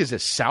the fuck is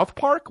this, South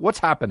Park? What's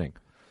happening?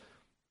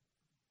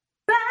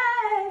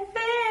 Fried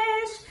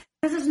fish.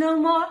 This is no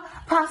more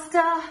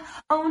pasta.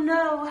 Oh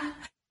no.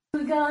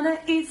 We're gonna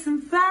eat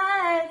some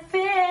fried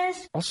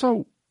fish.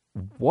 Also,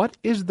 what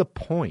is the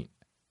point?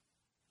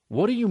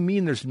 What do you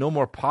mean there's no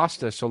more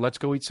pasta, so let's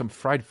go eat some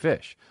fried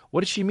fish?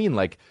 What does she mean?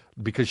 Like,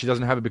 because she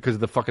doesn't have it because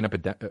of the fucking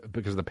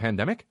because of the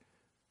pandemic?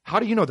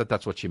 How do you know that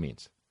that's what she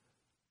means?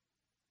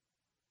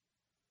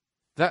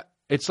 That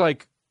it's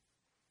like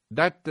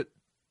that's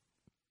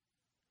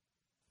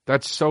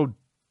so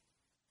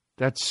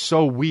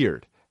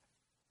weird.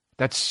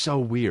 That's so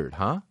weird,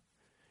 huh?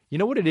 You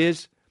know what it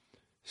is?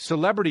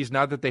 Celebrities,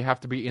 now that they have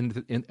to be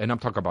in, and I'm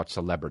talking about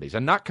celebrities,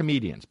 and not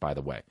comedians, by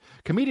the way.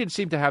 Comedians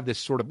seem to have this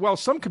sort of, well,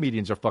 some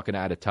comedians are fucking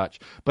out of touch,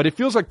 but it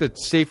feels like the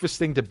safest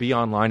thing to be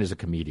online is a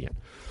comedian.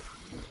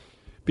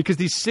 Because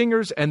these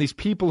singers and these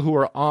people who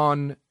are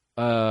on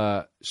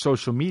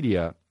social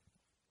media,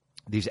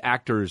 these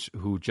actors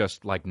who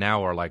just like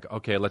now are like,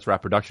 okay, let's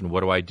wrap production.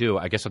 What do?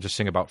 I guess I'll just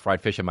sing about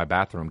fried fish in my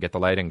bathroom, get the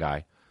lighting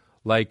guy.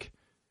 Like,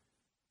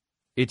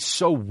 it's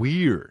so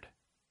weird.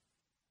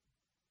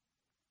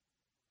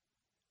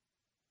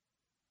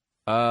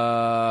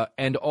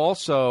 And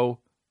also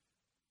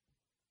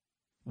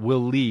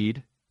will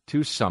lead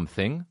to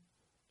something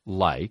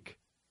like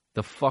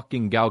the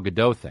fucking Gal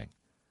Gadot thing,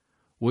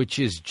 which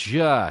is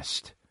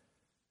just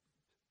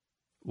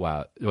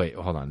wow. Wait,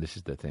 hold on. This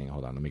is the thing.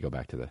 Hold on. Let me go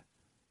back to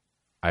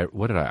I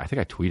think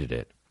I tweeted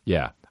it.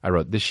 Yeah, I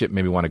wrote, this shit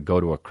made me want to go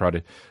to a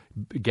crowded...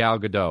 Gal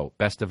Gadot,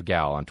 best of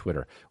Gal on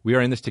Twitter. We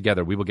are in this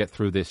together. We will get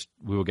through this.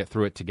 We will get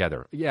through it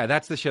together. Yeah,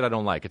 that's the shit I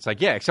don't like. It's like,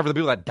 yeah, except for the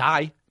people that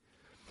die.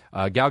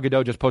 Gal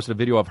Gadot just posted a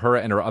video of her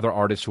and her other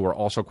artists who are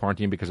also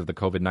quarantined because of the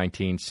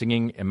COVID-19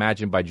 singing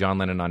Imagine by John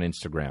Lennon on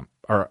Instagram.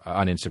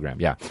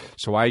 Yeah.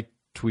 So I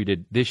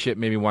tweeted, this shit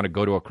made me want to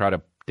go to a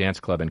crowded dance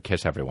club and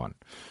kiss everyone.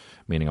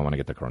 Meaning I want to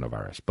get the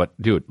coronavirus. But,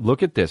 dude,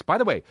 look at this. By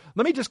the way,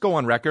 let me just go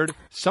on record.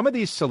 Some of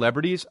these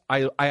celebrities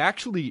I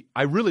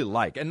really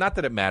like. And not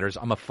that it matters.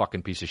 I'm a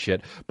fucking piece of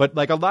shit. But,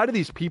 like, a lot of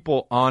these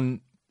people on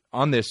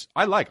this,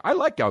 I like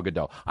Gal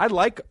Gadot. I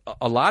like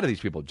a lot of these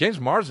people. James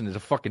Marsden is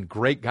a fucking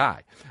great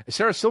guy.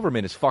 Sarah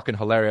Silverman is fucking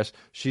hilarious.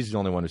 She's the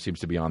only one who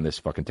seems to be on this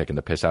fucking taking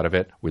the piss out of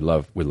it. We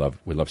love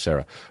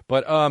Sarah.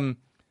 But,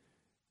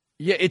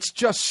 yeah, it's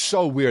just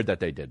so weird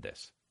that they did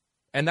this.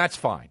 And that's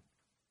fine.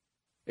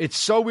 It's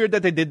so weird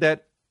that they did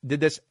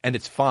this, and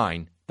it's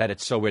fine that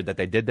it's so weird that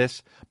they did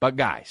this. But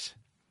guys,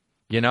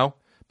 you know,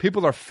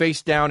 people are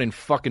face down in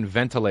fucking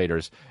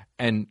ventilators,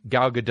 and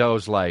Gal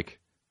Gadot's like,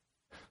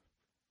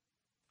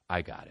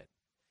 I got it.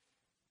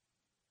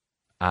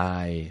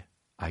 I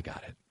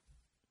got it.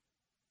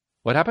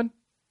 What happened?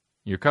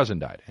 Your cousin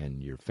died,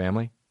 and your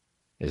family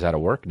is out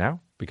of work now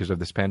because of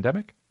this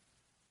pandemic?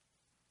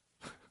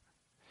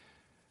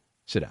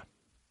 Sit down.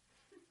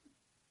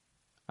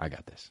 I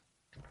got this.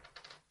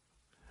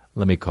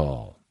 Let me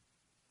call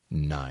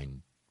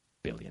 9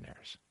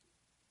 billionaires.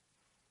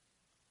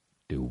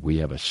 Do we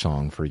have a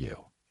song for you?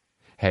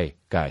 Hey,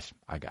 guys,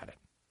 I got it.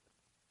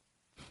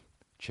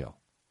 Chill.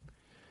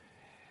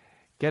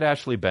 Get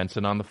Ashley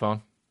Benson on the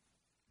phone.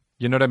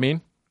 You know what I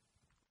mean?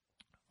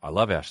 I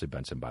love Ashley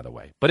Benson, by the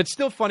way. But it's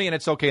still funny and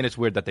it's okay and it's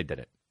weird that they did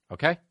it.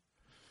 Okay?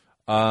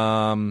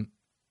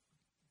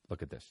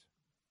 Look at this.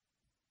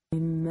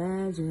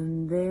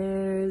 Imagine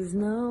there's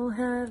no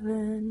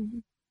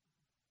heaven.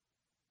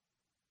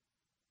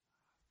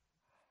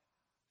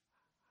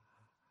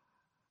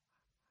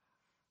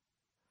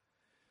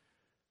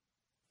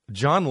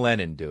 John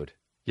Lennon, dude,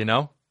 you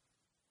know?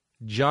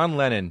 John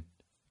Lennon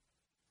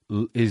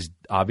is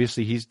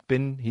obviously he's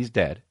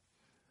dead,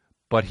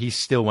 but he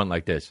still went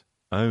like this.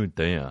 Oh,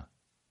 damn.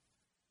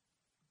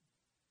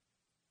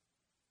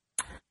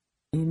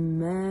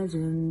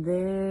 Imagine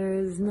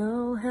there's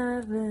no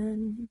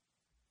heaven.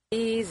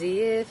 Easy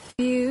if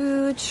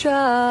you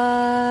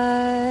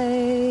try.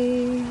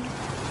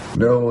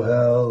 No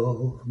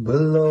hell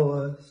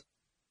below us.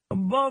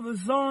 Above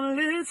us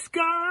only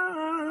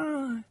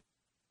sky.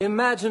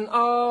 Imagine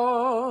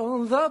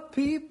all the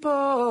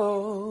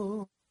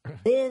people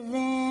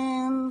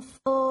Living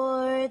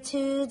for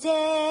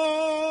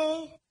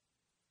today.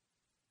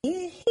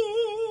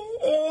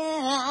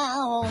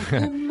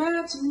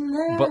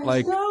 But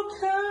like,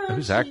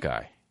 who's that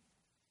guy?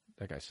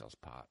 That guy sells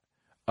pot.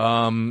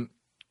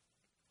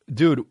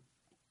 Dude,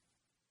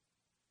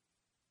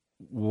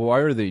 why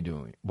are they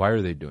doing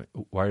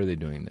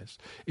this?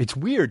 It's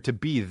weird to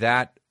be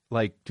that.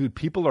 Like, dude,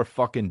 people are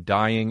fucking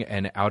dying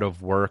and out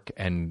of work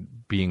and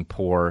being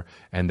poor,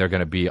 and they're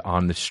going to be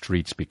on the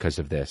streets because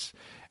of this.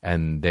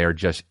 And they're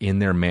just in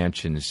their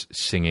mansions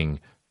singing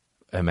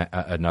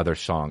another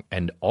song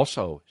and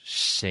also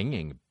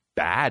singing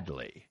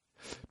badly.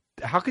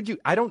 How could you?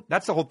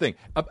 That's the whole thing.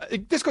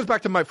 This goes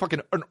back to my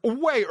fucking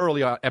way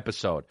early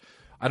episode.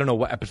 I don't know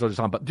what episode it's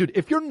on, but dude,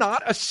 if you're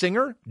not a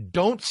singer,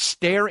 don't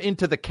stare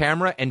into the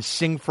camera and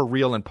sing for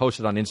real and post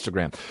it on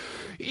Instagram.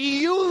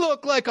 You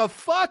look like a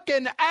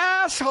fucking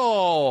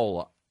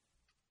asshole.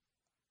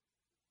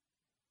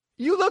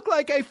 You look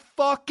like a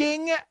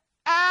fucking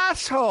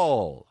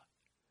asshole.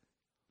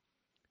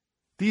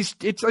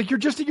 It's like you're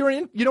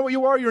you know what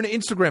you are? You're an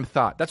Instagram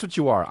thought. That's what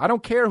you are. I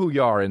don't care who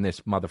you are in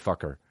this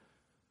motherfucker.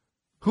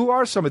 Who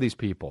are some of these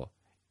people?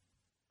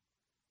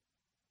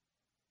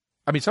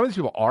 I mean, some of these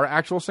people are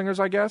actual singers,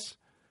 I guess,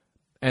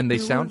 and they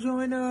sound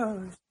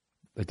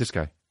like this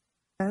guy.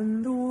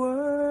 And the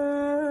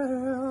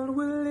world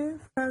will live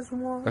as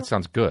one. That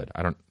sounds good.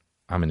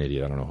 I'm an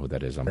idiot. I don't know who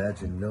that is.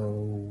 Imagine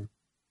no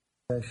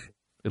passion.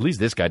 At least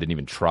this guy didn't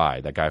even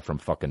try. That guy from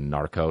fucking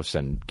Narcos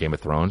and Game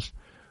of Thrones.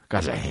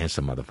 Guy's a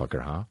handsome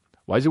motherfucker, huh?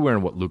 Why is he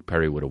wearing what Luke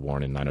Perry would have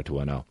worn in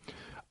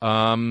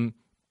 90210?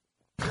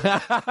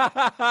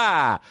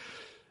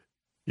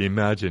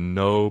 Imagine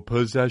no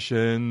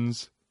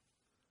possessions.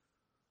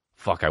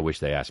 Fuck, I wish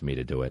they asked me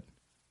to do it.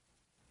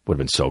 Would have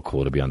been so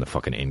cool to be on the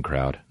fucking in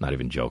crowd. Not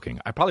even joking.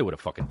 I probably would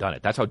have fucking done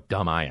it. That's how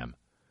dumb I am.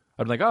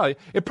 I'd be like, oh,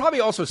 it probably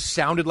also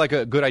sounded like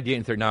a good idea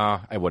in theory.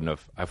 Nah, I wouldn't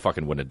have. I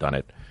fucking wouldn't have done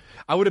it.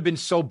 I would have been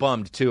so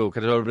bummed, too,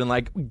 because I would have been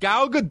like,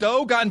 Gal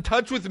Gadot got in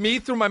touch with me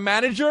through my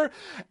manager,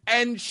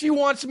 and she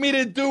wants me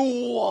to do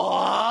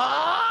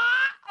what?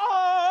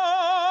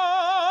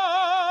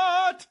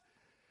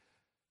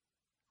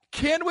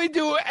 Can we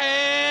do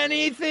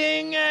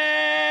anything?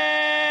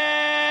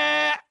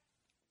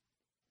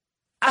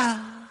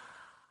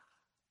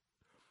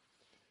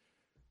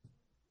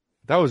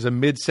 That was a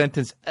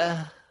mid-sentence.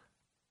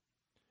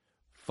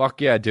 Fuck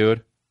yeah,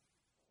 dude.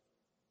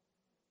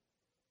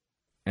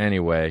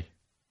 Anyway.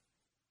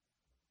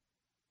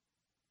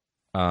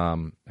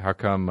 How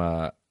come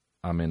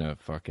I'm in a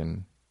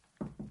fucking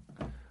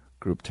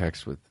group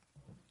text with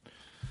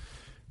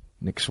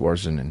Nick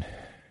Swartzen and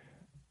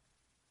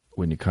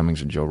Whitney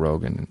Cummings and Joe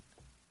Rogan, and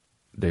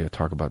they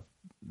talk about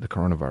the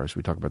coronavirus.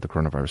 We talk about the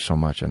coronavirus so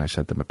much, and I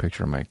sent them a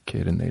picture of my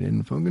kid, and they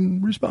didn't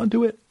fucking respond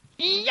to it.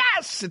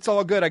 Yes! It's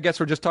all good. I guess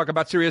we're just talking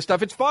about serious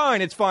stuff. It's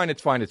fine. It's fine.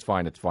 It's fine. It's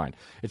fine. It's fine.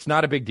 It's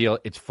not a big deal.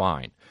 It's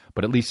fine.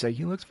 But at least say,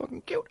 he looks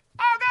fucking cute.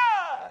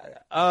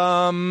 Oh,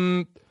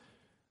 God!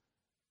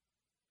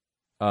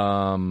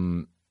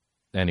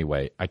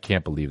 Anyway, I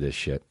can't believe this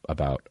shit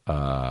about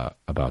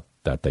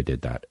that they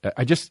did that.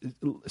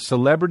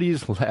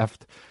 Celebrities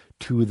left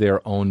to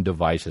their own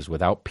devices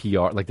without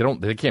PR. Like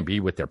they can't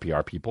be with their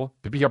PR people.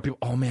 The PR people,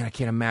 oh man, I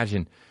can't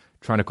imagine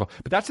trying to call.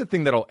 But that's the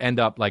thing that'll end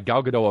up, like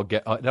Gal Gadot will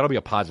get, that'll be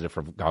a positive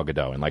for Gal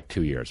Gadot in like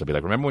 2 years. I'll be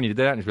like, remember when you did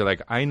that? And she'll be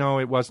like, I know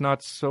it was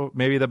not so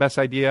maybe the best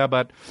idea,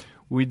 but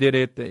we did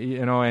it,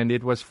 and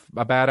it was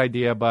a bad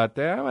idea, but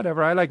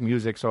whatever. I like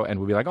music, so, and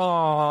we'll be like,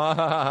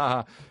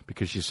 oh,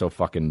 because she's so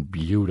fucking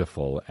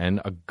beautiful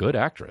and a good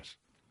actress.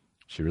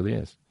 She really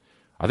is.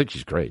 I think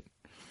she's great.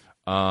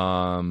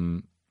 Oh,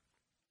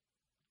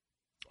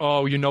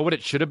 you know what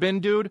it should have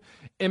been, dude?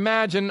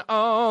 Imagine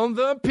all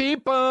the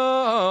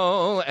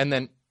people, and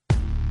then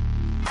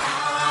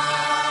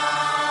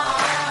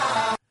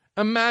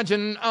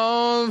imagine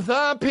all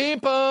the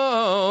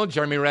people.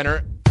 Jeremy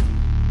Renner.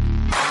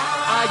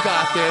 I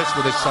got this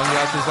with his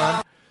sunglasses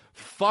on.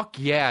 Fuck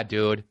yeah,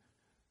 dude.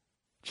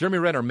 Jeremy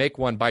Renner, make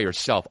one by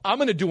yourself. I'm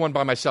going to do one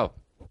by myself.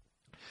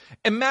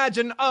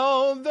 Imagine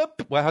all the...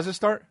 Well, how's it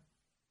start?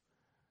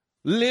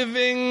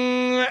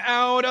 Living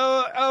out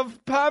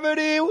of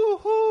poverty.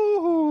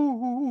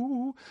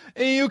 Woo-hoo.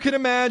 You can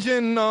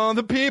imagine all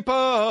the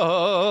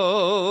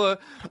people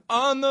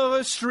on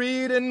the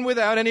street and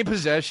without any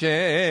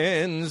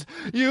possessions.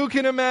 You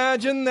can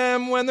imagine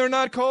them when they're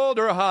not cold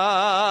or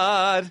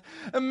hot.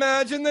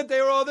 Imagine that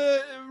they were all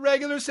the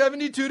regular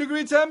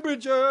 72-degree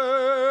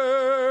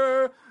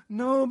temperature.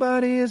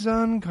 Nobody is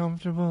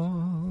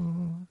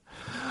uncomfortable.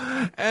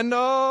 And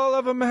all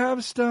of them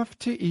have stuff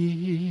to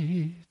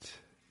eat.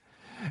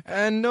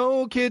 And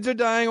no kids are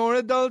dying or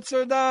adults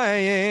are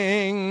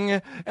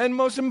dying. And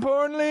most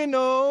importantly,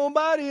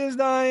 nobody is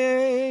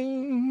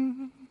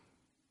dying.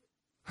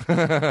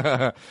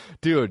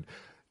 Dude.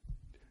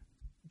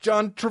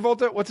 John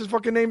Travolta, what's his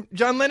fucking name?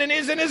 John Lennon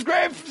is in his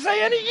grave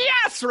saying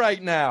yes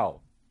right now.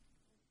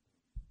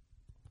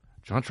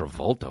 John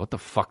Travolta, what the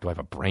fuck? Do I have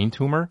a brain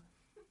tumor?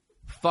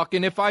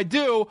 Fucking if I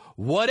do,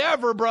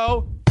 whatever,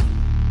 bro.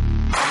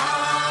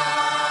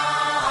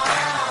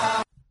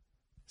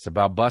 It's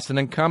about busting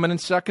and coming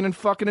and sucking and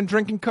fucking and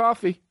drinking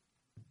coffee.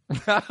 Hey,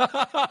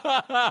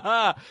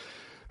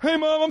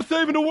 Mom, I'm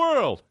saving the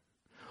world.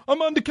 I'm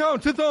on the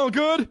couch. It's all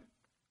good.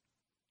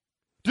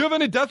 Do you have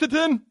any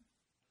Desitin?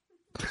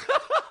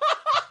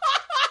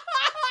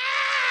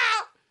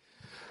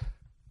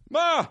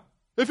 Ma,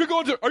 if you're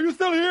going to... Are you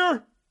still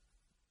here?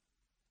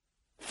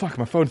 Fuck,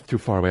 my phone's too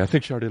far away. I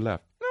think she already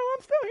left. No,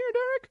 I'm still here,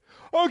 Derek.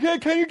 Okay,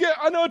 can you get...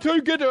 I know until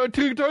you get to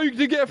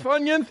get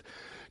Funyuns.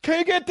 Can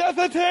you get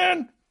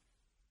Desitin?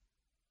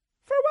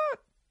 For what?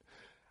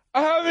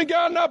 I haven't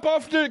gotten up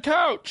off the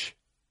couch.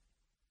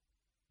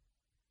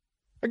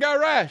 I got a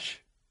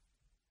rash.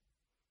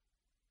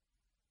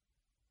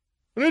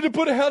 I need to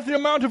put a healthy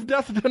amount of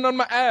Desitin on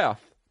my ass.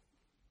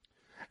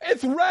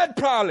 It's red,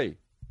 probably.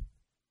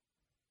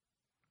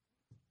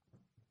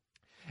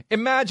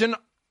 Imagine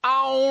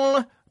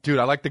all... Dude,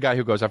 I like the guy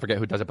who goes, I forget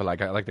who does it, but I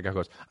like the guy who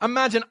goes,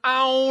 imagine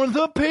all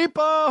the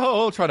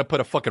people. Trying to put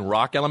a fucking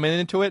rock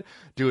element into it.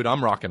 Dude,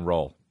 I'm rock and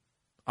roll.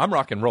 I'm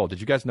rock and roll. Did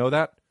you guys know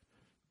that?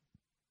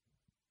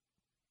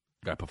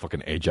 Guy put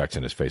fucking Ajax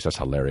in his face. That's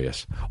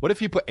hilarious. What if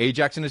he put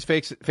Ajax in his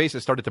face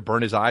and started to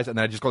burn his eyes, and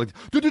then I just go like,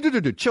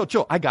 dude,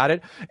 chill. I got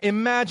it.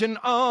 Imagine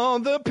all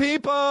the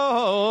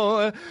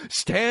people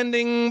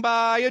standing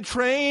by a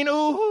train,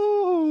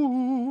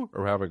 ooh,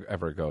 or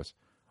however it goes.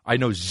 I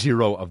know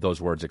zero of those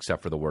words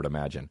except for the word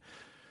imagine.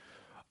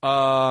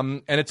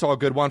 And it's all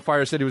good. Juan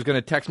Fire said he was going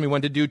to text me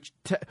when to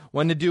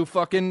do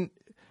fucking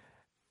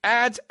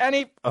ads.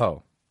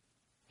 Oh,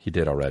 he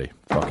did already.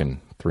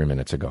 Fucking 3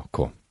 minutes ago.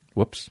 Cool.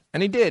 Whoops.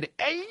 And he did.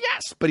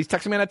 Yes, but he's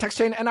texting me on a text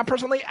chain, and I'm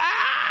personally,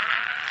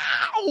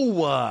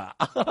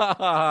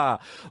 ow!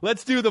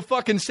 Let's do the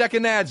fucking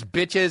second ads,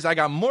 bitches. I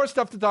got more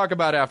stuff to talk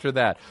about after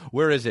that.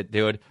 Where is it,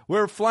 dude?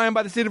 We're flying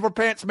by the seat of our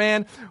pants,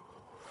 man.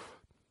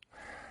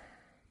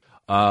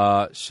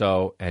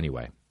 So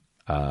anyway,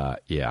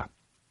 yeah.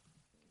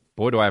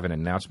 Boy, do I have an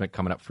announcement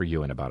coming up for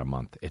you in about a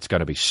month. It's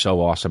going to be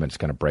so awesome, and it's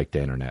going to break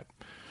the internet.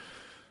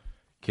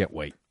 Can't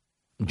wait.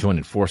 I'm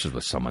joining forces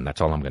with someone. That's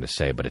all I'm going to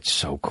say, but it's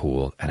so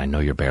cool. And I know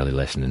you're barely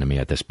listening to me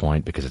at this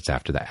point because it's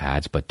after the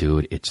ads, but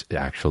dude, it's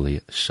actually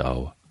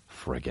so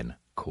friggin'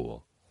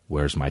 cool.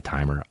 Where's my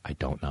timer? I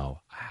don't know.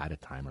 I had a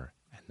timer,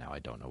 and now I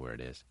don't know where it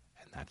is,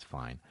 and that's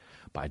fine.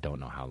 But I don't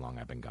know how long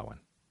I've been going,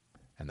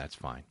 and that's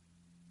fine.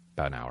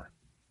 About an hour.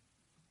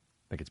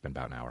 I think it's been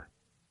about an hour.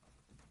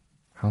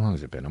 How long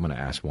has it been? I'm going to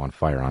ask Juan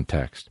Fire on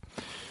text.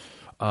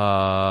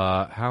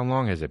 How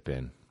long has it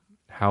been?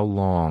 How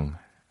long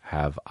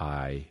have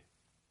I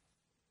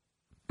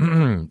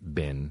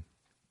been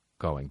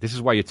going? This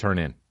is why you tune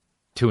in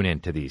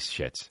to these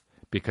shits.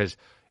 Because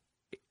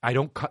I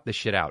don't cut the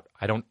shit out.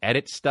 I don't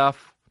edit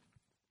stuff.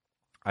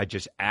 I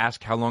just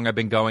ask how long I've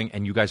been going,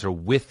 and you guys are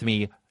with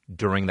me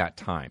during that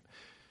time.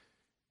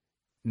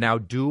 Now,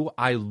 do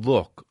I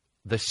look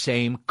the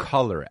same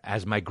color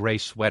as my gray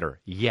sweater?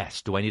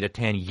 Yes. Do I need a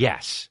tan?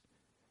 Yes.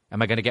 Am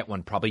I going to get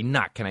one? Probably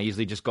not. Can I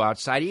easily just go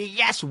outside?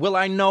 Yes. Will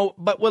I know?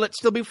 But will it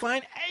still be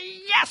fine?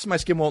 Yes. My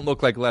skin won't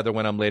look like leather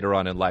when I'm later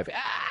on in life.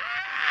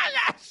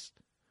 Yes.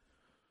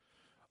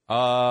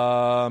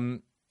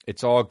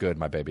 It's all good,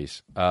 my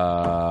babies.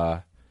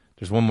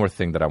 There's one more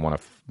thing that I want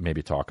to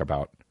maybe talk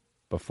about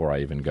before I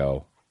even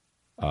go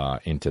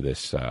into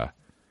this.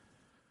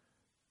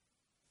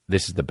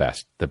 This is the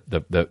best. The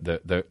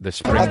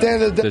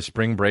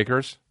spring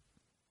breakers.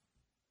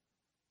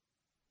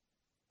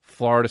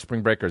 Florida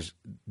spring breakers.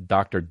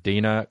 Dr.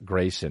 Dana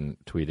Grayson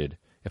tweeted,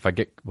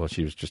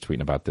 she was just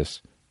tweeting about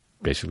this,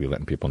 basically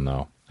letting people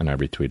know, and I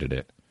retweeted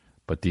it.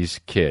 But these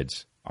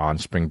kids on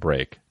spring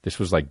break, this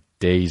was like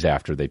days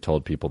after they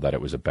told people that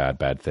it was a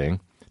bad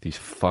thing. These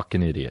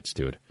fucking idiots,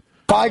 dude.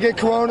 If I get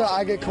corona,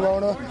 I get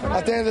corona.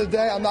 At the end of the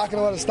day, I'm not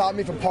going to let it stop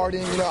me from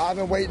partying. You know,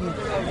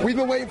 we've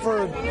been waiting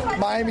for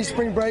Miami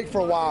spring break for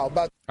a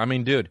while. I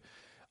mean, dude,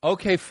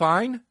 okay,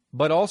 fine.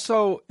 But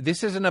also,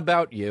 this isn't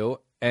about you,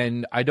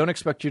 and I don't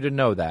expect you to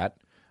know that.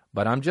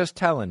 But I'm just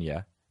telling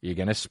you, you're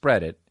going to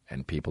spread it,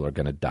 and people are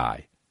going to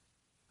die.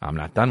 I'm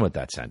not done with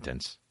that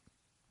sentence.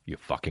 You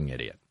fucking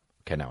idiot.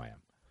 Okay, now I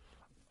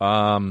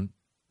am.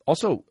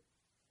 Also,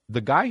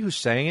 the guy who's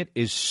saying it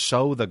is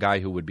so the guy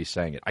who would be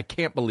saying it. I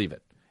can't believe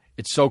it.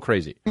 It's so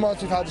crazy.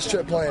 Months we've had this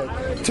trip planned.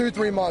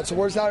 2-3 months. So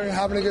we're just out here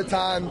having a good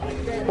time.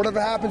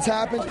 Whatever happens,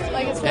 happens.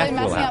 Like, it's really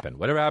Death will happen.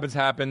 Whatever happens,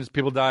 happens.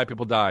 People die.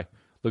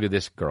 Look at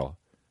this girl.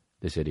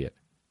 This idiot.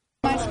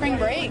 My spring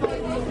break.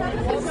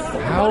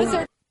 What is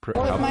there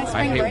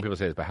I hate when people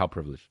say this, but how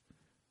privileged.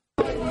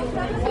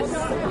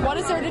 What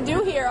is there to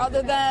do here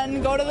other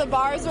than go to the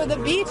bars or the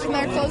beach, and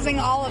they're closing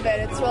all of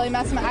it? It's really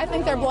messing me. I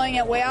think they're blowing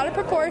it way out of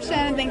proportion.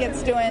 I think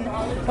it's doing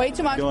way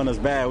too much. Doing us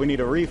bad. We need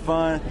a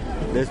refund.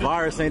 This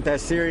virus ain't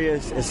that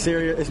serious. It's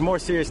serious. It's more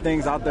serious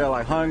things out there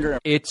like hunger.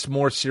 It's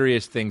more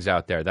serious things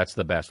out there. That's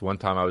the best. One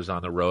time I was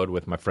on the road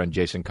with my friend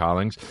Jason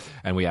Collins,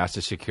 and we asked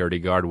a security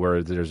guard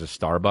where there's a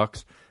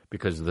Starbucks,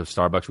 because the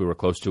Starbucks we were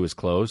close to is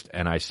closed.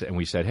 And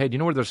we said, hey, do you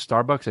know where there's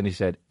Starbucks? And he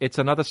said, it's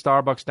another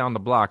Starbucks down the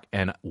block.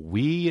 And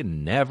we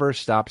never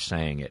stopped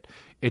saying it.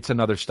 It's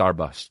another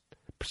Starbucks.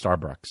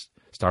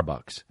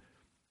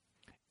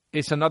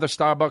 It's another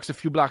Starbucks a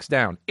few blocks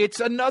down.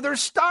 It's another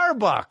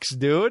Starbucks,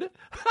 dude.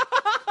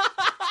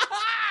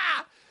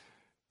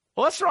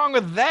 What's wrong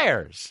with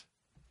theirs?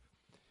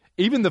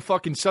 Even the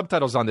fucking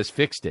subtitles on this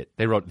fixed it.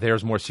 They wrote,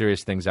 there's more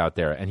serious things out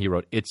there. And he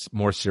wrote, it's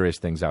more serious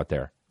things out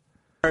there.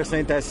 Virus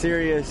ain't that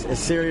serious. It's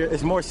serious.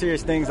 It's more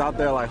serious things out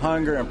there like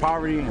hunger and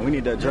poverty, and we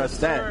need to address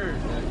that.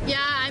 Yeah,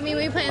 I mean,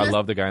 we planned I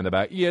love the guy in the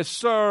back. Yes,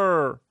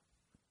 sir.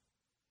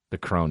 The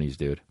cronies,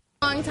 dude.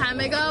 a long time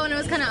ago, and it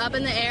was kind of up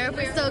in the air if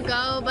we still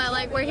go, but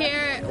like we're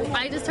here.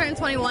 I just turned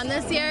 21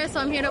 this year,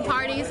 so I'm here to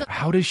party. So.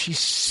 How does she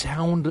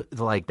sound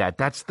like that?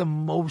 That's the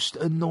most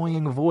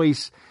annoying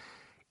voice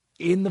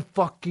in the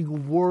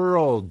fucking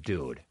world,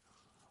 dude.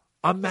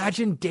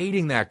 Imagine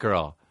dating that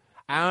girl.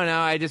 I don't know.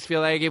 I just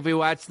feel like if we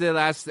watch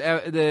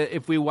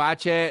if we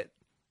watch it,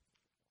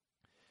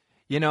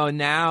 you know,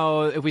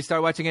 now, if we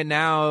start watching it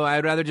now,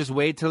 I'd rather just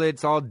wait till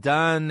it's all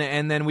done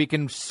and then we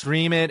can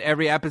stream it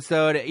every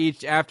episode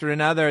each after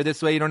another.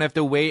 This way you don't have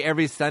to wait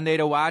every Sunday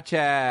to watch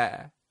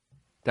it.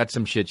 That's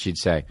some shit she'd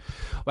say.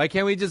 Why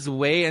can't we just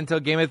wait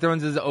until Game of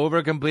Thrones is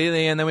over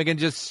completely and then we can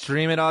just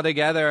stream it all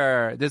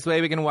together? This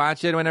way we can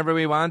watch it whenever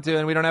we want to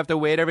and we don't have to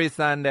wait every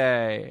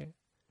Sunday.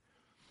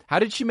 How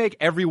did she make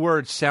every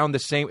word sound the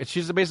same?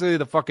 She's basically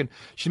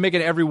she's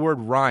making every word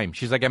rhyme.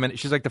 She's like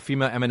the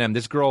female Eminem.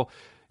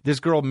 This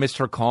girl missed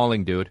her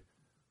calling, dude.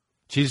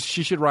 She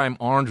should rhyme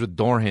orange with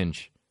door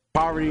hinge.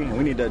 Poverty,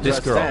 we need to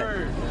address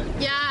that.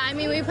 Yeah, I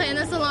mean, we planned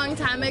this a long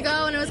time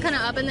ago, and it was kind of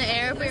up in the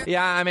air.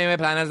 Yeah, I mean, we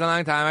planned this a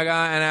long time ago,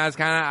 and it was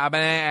kind of up in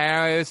the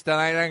air. We still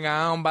like to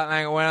go, but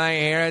like we're like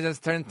here. It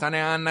just turned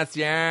 21 this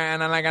year,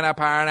 and I'm like at a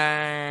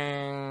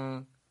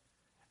party.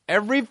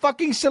 Every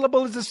fucking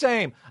syllable is the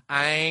same.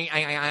 I,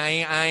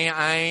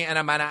 and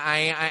I'm about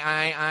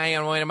I,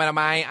 and wait about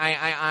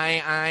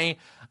I.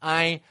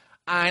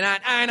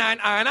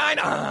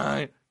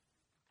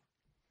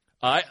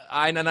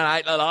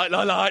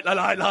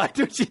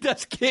 Dude, she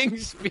does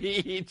King's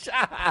Speech.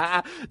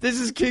 This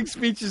is King's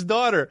Speech's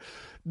daughter.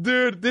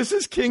 Dude, this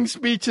is King's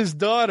Speech's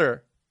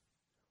daughter.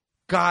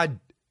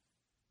 God,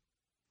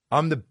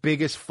 I'm the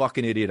biggest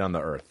fucking idiot on the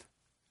earth.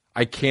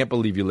 I can't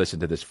believe you listen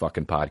to this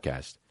fucking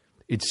podcast.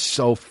 It's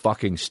so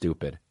fucking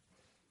stupid.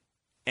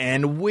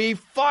 And we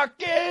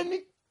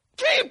fucking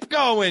keep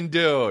going,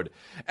 dude.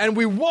 And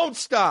we won't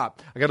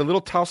stop. I got a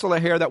little tousle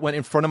of hair that went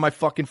in front of my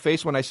fucking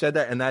face when I said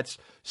that, and that's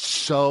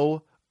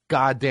so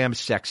goddamn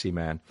sexy,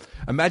 man.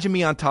 Imagine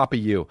me on top of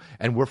you,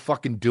 and we're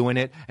fucking doing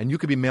it, and you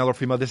could be male or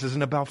female. This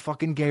isn't about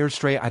fucking gay or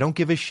straight. I don't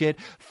give a shit.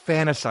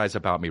 Fantasize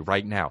about me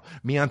right now.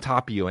 Me on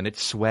top of you, and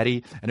it's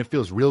sweaty, and it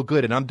feels real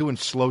good, and I'm doing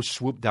slow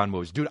swoop down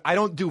moves. Dude, I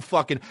don't do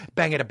fucking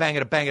bang it, bang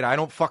it, bang it. I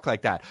don't fuck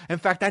like that. In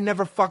fact, I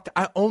never fucked.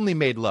 I only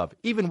made love,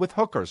 even with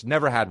hookers.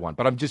 Never had one.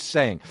 But I'm just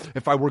saying,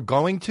 if I were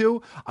going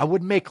to, I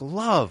would make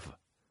love.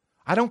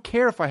 I don't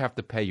care if I have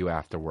to pay you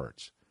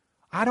afterwards.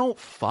 I don't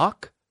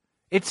fuck.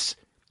 It's...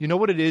 You know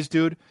what it is,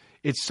 dude?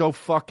 It's so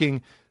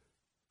fucking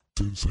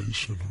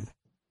sensational.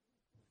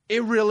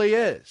 It really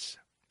is.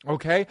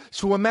 Okay?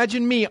 So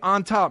imagine me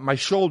on top, my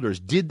shoulders.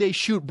 Did they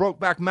shoot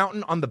Brokeback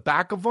Mountain on the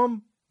back of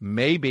them?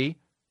 Maybe.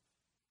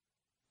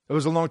 It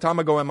was a long time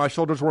ago and my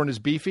shoulders weren't as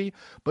beefy,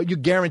 but you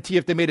guarantee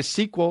if they made a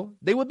sequel,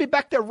 they would be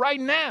back there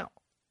right now.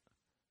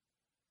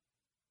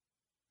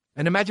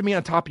 And imagine me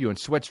on top of you and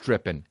sweat's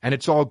dripping, and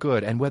it's all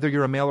good. And whether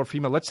you're a male or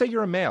female, let's say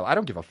you're a male. I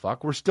don't give a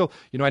fuck. We're still,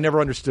 I never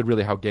understood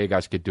really how gay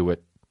guys could do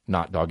it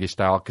not doggy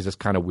style, because it's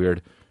kind of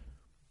weird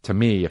to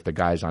me if the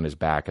guy's on his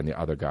back and the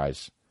other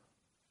guy's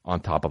on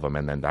top of him,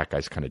 and then that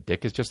guy's kind of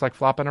dick is just like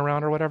flopping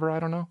around or whatever. I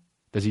don't know.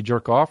 Does he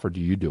jerk off or do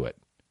you do it?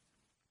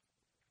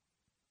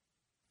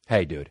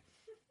 Hey, dude,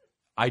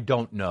 I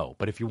don't know.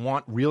 But if you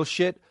want real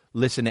shit,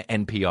 listen to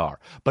NPR.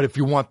 But if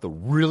you want the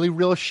really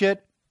real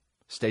shit,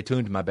 stay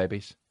tuned, my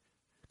babies.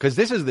 Because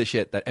this is the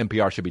shit that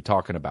NPR should be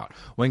talking about.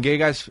 When gay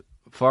guys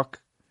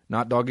fuck,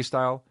 not doggy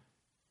style,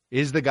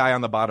 is the guy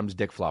on the bottom's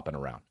dick flopping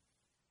around?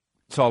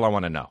 That's all I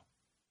want to know.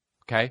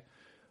 Okay?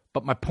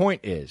 But my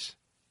point is,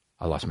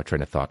 I lost my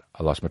train of thought.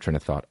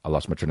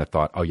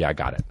 Oh, yeah, I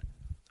got it.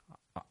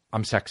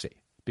 I'm sexy.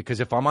 Because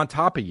if I'm on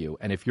top of you,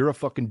 and if you're a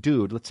fucking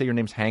dude, let's say your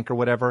name's Hank or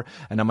whatever,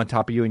 and I'm on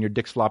top of you and your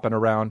dick's flopping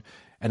around,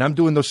 and I'm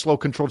doing those slow,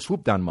 controlled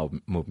swoop down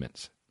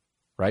movements,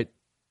 right?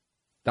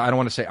 I don't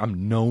want to say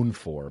I'm known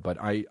for, but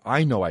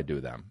I know I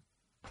do them.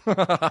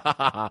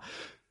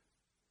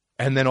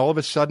 And then all of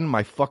a sudden,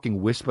 my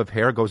fucking wisp of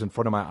hair goes in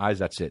front of my eyes.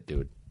 That's it,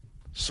 dude.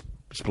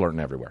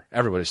 Splurting everywhere.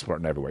 Everybody's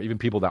splurting everywhere. Even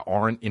people that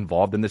aren't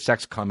involved in the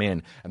sex come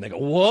in and they go,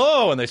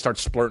 whoa, and they start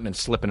splurting and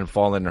slipping and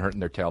falling and hurting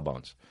their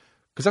tailbones.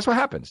 Because that's what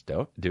happens,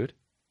 dude.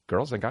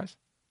 Girls and guys.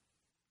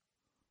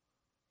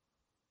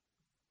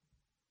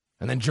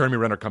 And then Jeremy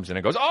Renner comes in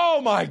and goes, oh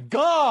my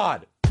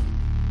God!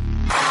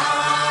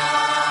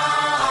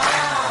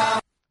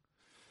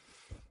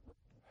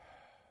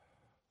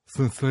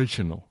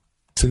 Sensational.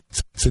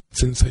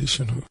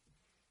 Sensational.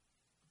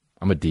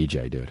 I'm a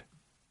DJ, dude.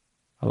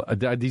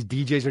 These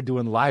DJs are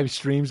doing live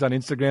streams on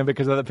Instagram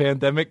because of the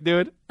pandemic,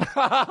 dude.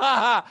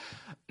 Not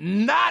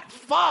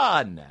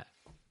fun.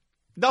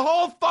 The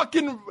whole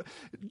fucking...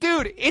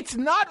 Dude, it's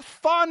not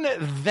fun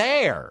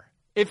there.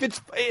 If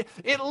it's...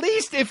 At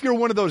least if you're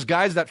one of those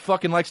guys that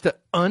fucking likes to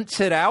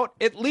unts it out,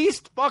 at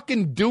least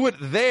fucking do it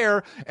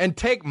there and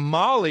take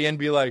Molly and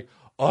be like,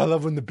 oh, I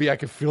love when the beat... I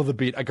can feel the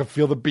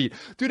beat.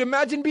 Dude,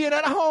 imagine being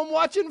at home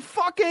watching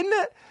fucking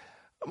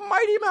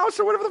Mighty Mouse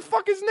or whatever the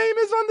fuck his name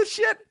is on the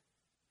shit.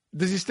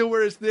 Does he still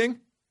wear his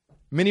thing?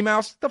 Minnie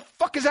Mouse? The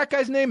fuck is that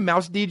guy's name?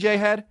 Mouse DJ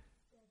head?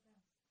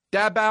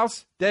 Dad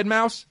Mouse? Dead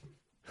Mouse?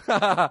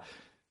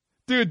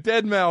 Dude,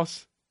 Dead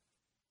Mouse.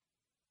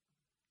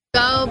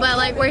 Go, but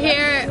like we're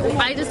here.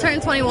 I just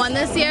turned 21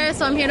 this year,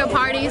 so I'm here to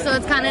party, so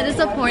it's kind of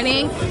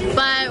disappointing,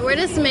 but we're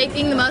just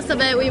making the most of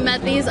it. We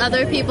met these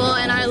other people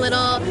in our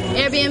little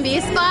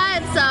Airbnb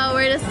spot, so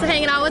we're just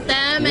hanging out with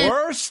them. And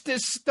worst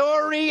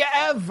story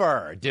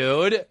ever,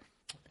 dude.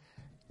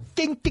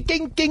 Ding, ding,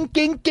 ding, ding,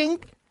 ding,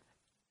 ding.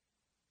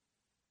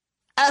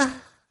 That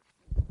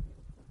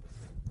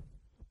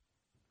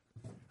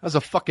was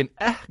a fucking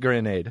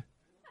grenade.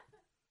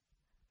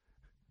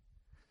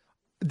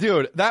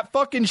 Dude, that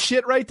fucking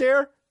shit right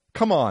there?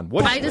 Come on.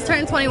 I just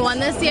turned 21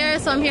 this year,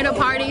 so I'm here to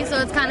party, so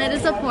it's kind of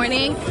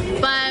disappointing,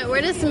 but we're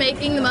just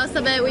making the most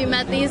of it. We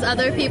met these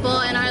other people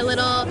in our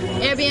little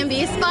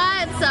Airbnb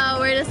spot,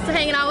 so we're just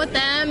hanging out with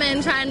them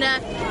and trying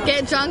to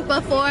get drunk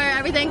before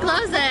everything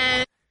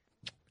closes.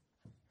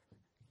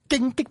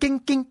 Ding, ding, ding,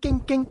 ding, ding,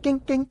 ding, ding,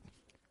 ding.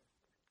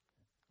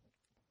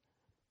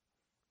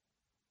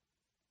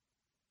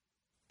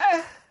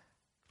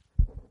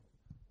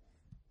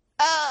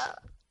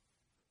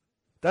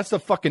 That's the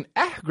fucking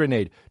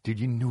grenade. Dude,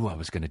 you knew I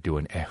was going to do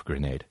an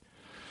grenade.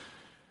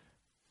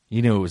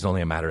 You knew it was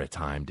only a matter of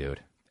time, dude.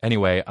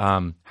 Anyway,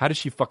 how does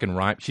she fucking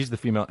rhyme? She's the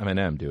female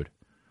Eminem, dude.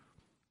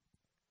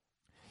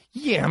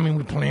 Yeah, I mean,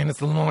 we planned this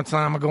a long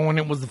time ago and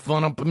it was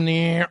fun up in the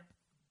air.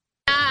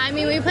 Yeah, I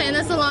mean, we planned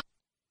this a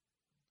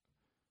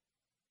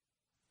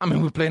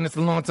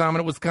long time and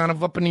it was kind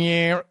of up in the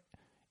air.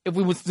 If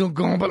we were still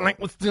going, but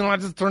like, I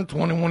just turned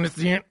 21 this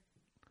year.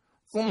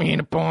 So I'm here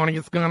to party,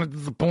 it's kind of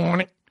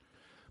disappointing.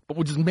 But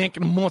we're just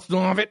making the most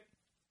of it.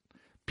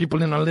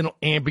 People in our little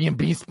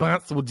Airbnb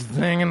spots, so we're just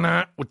hanging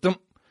out with them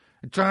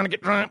and trying to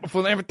get drunk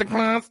before everything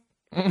closes.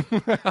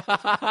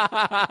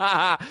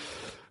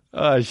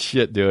 Oh,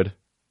 shit, dude.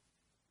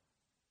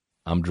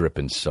 I'm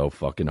dripping so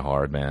fucking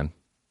hard, man.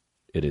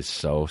 It is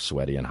so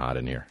sweaty and hot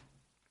in here.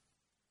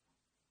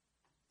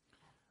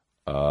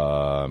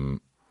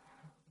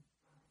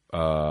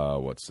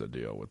 What's the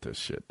deal with this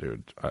shit,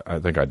 dude? I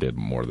think I did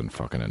more than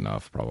fucking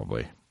enough,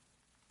 probably.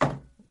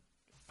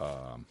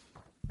 I'm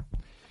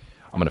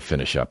going to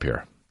finish up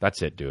here.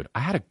 That's it, dude. I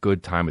had a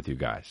good time with you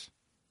guys.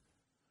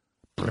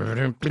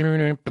 I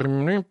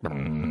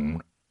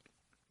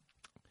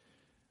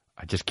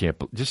just can't.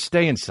 Just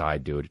stay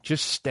inside, dude.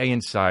 Just stay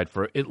inside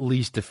for at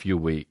least a few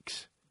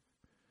weeks.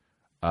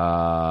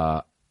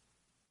 Let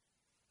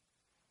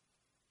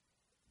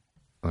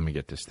me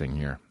get this thing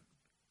here.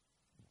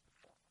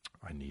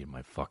 I need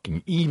my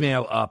fucking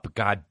email up.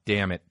 God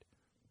damn it.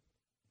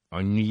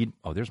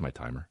 Oh, there's my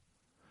timer.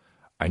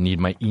 I need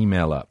my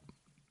email up.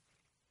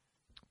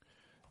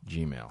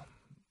 Gmail.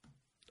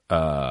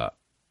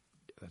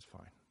 That's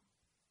fine.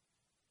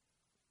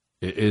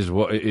 It is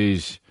what it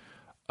is.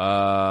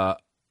 Oh,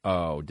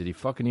 did he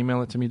fucking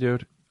email it to me,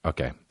 dude?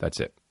 Okay,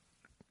 that's it.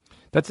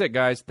 That's it,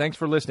 guys. Thanks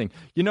for listening.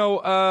 You know,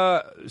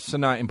 so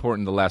not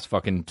important the last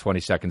fucking 20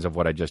 seconds of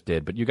what I just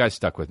did, but you guys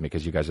stuck with me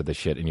because you guys are the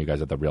shit and you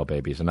guys are the real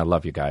babies, and I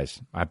love you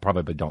guys. I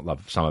probably don't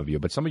love some of you,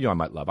 but some of you I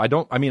might love.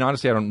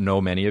 Honestly, I don't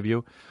know many of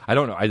you. I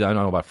don't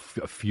know about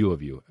a few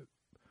of you.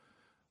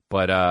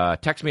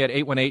 But text me at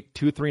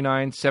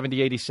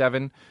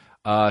 818-239-7087.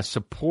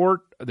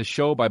 Support the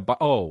show by...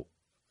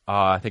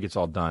 I think it's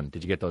all done.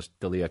 Did you get those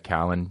Delia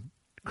Callan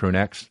crew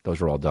necks?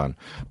 Those are all done.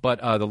 But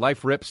the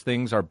Life Rips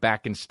things are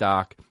back in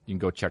stock. You can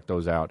go check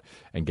those out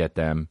and get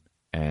them.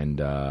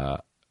 And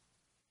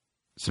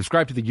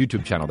subscribe to the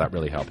YouTube channel. That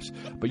really helps.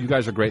 But you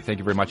guys are great. Thank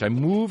you very much. I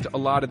moved a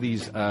lot of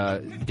these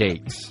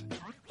dates.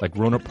 Like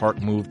Rona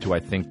Park moved to,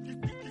 I think,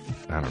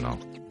 I don't know,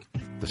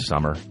 the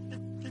summer.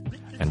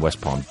 And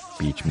West Palm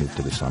Beach moved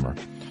to the summer.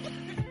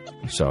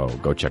 So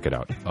go check it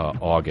out.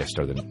 August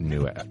are the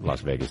new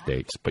Las Vegas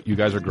dates. But you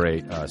guys are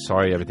great.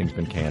 Sorry everything's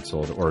been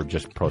canceled or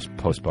just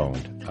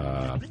postponed.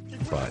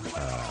 But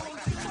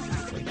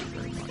thank you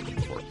very much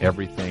for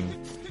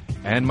everything.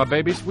 And my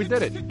babies, we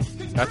did it.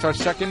 That's our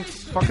second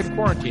fucking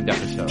quarantined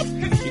episode.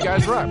 You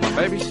guys rock, my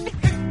babies.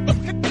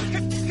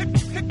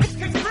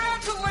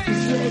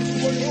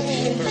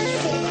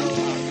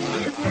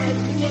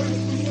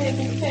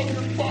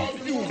 Congratulations!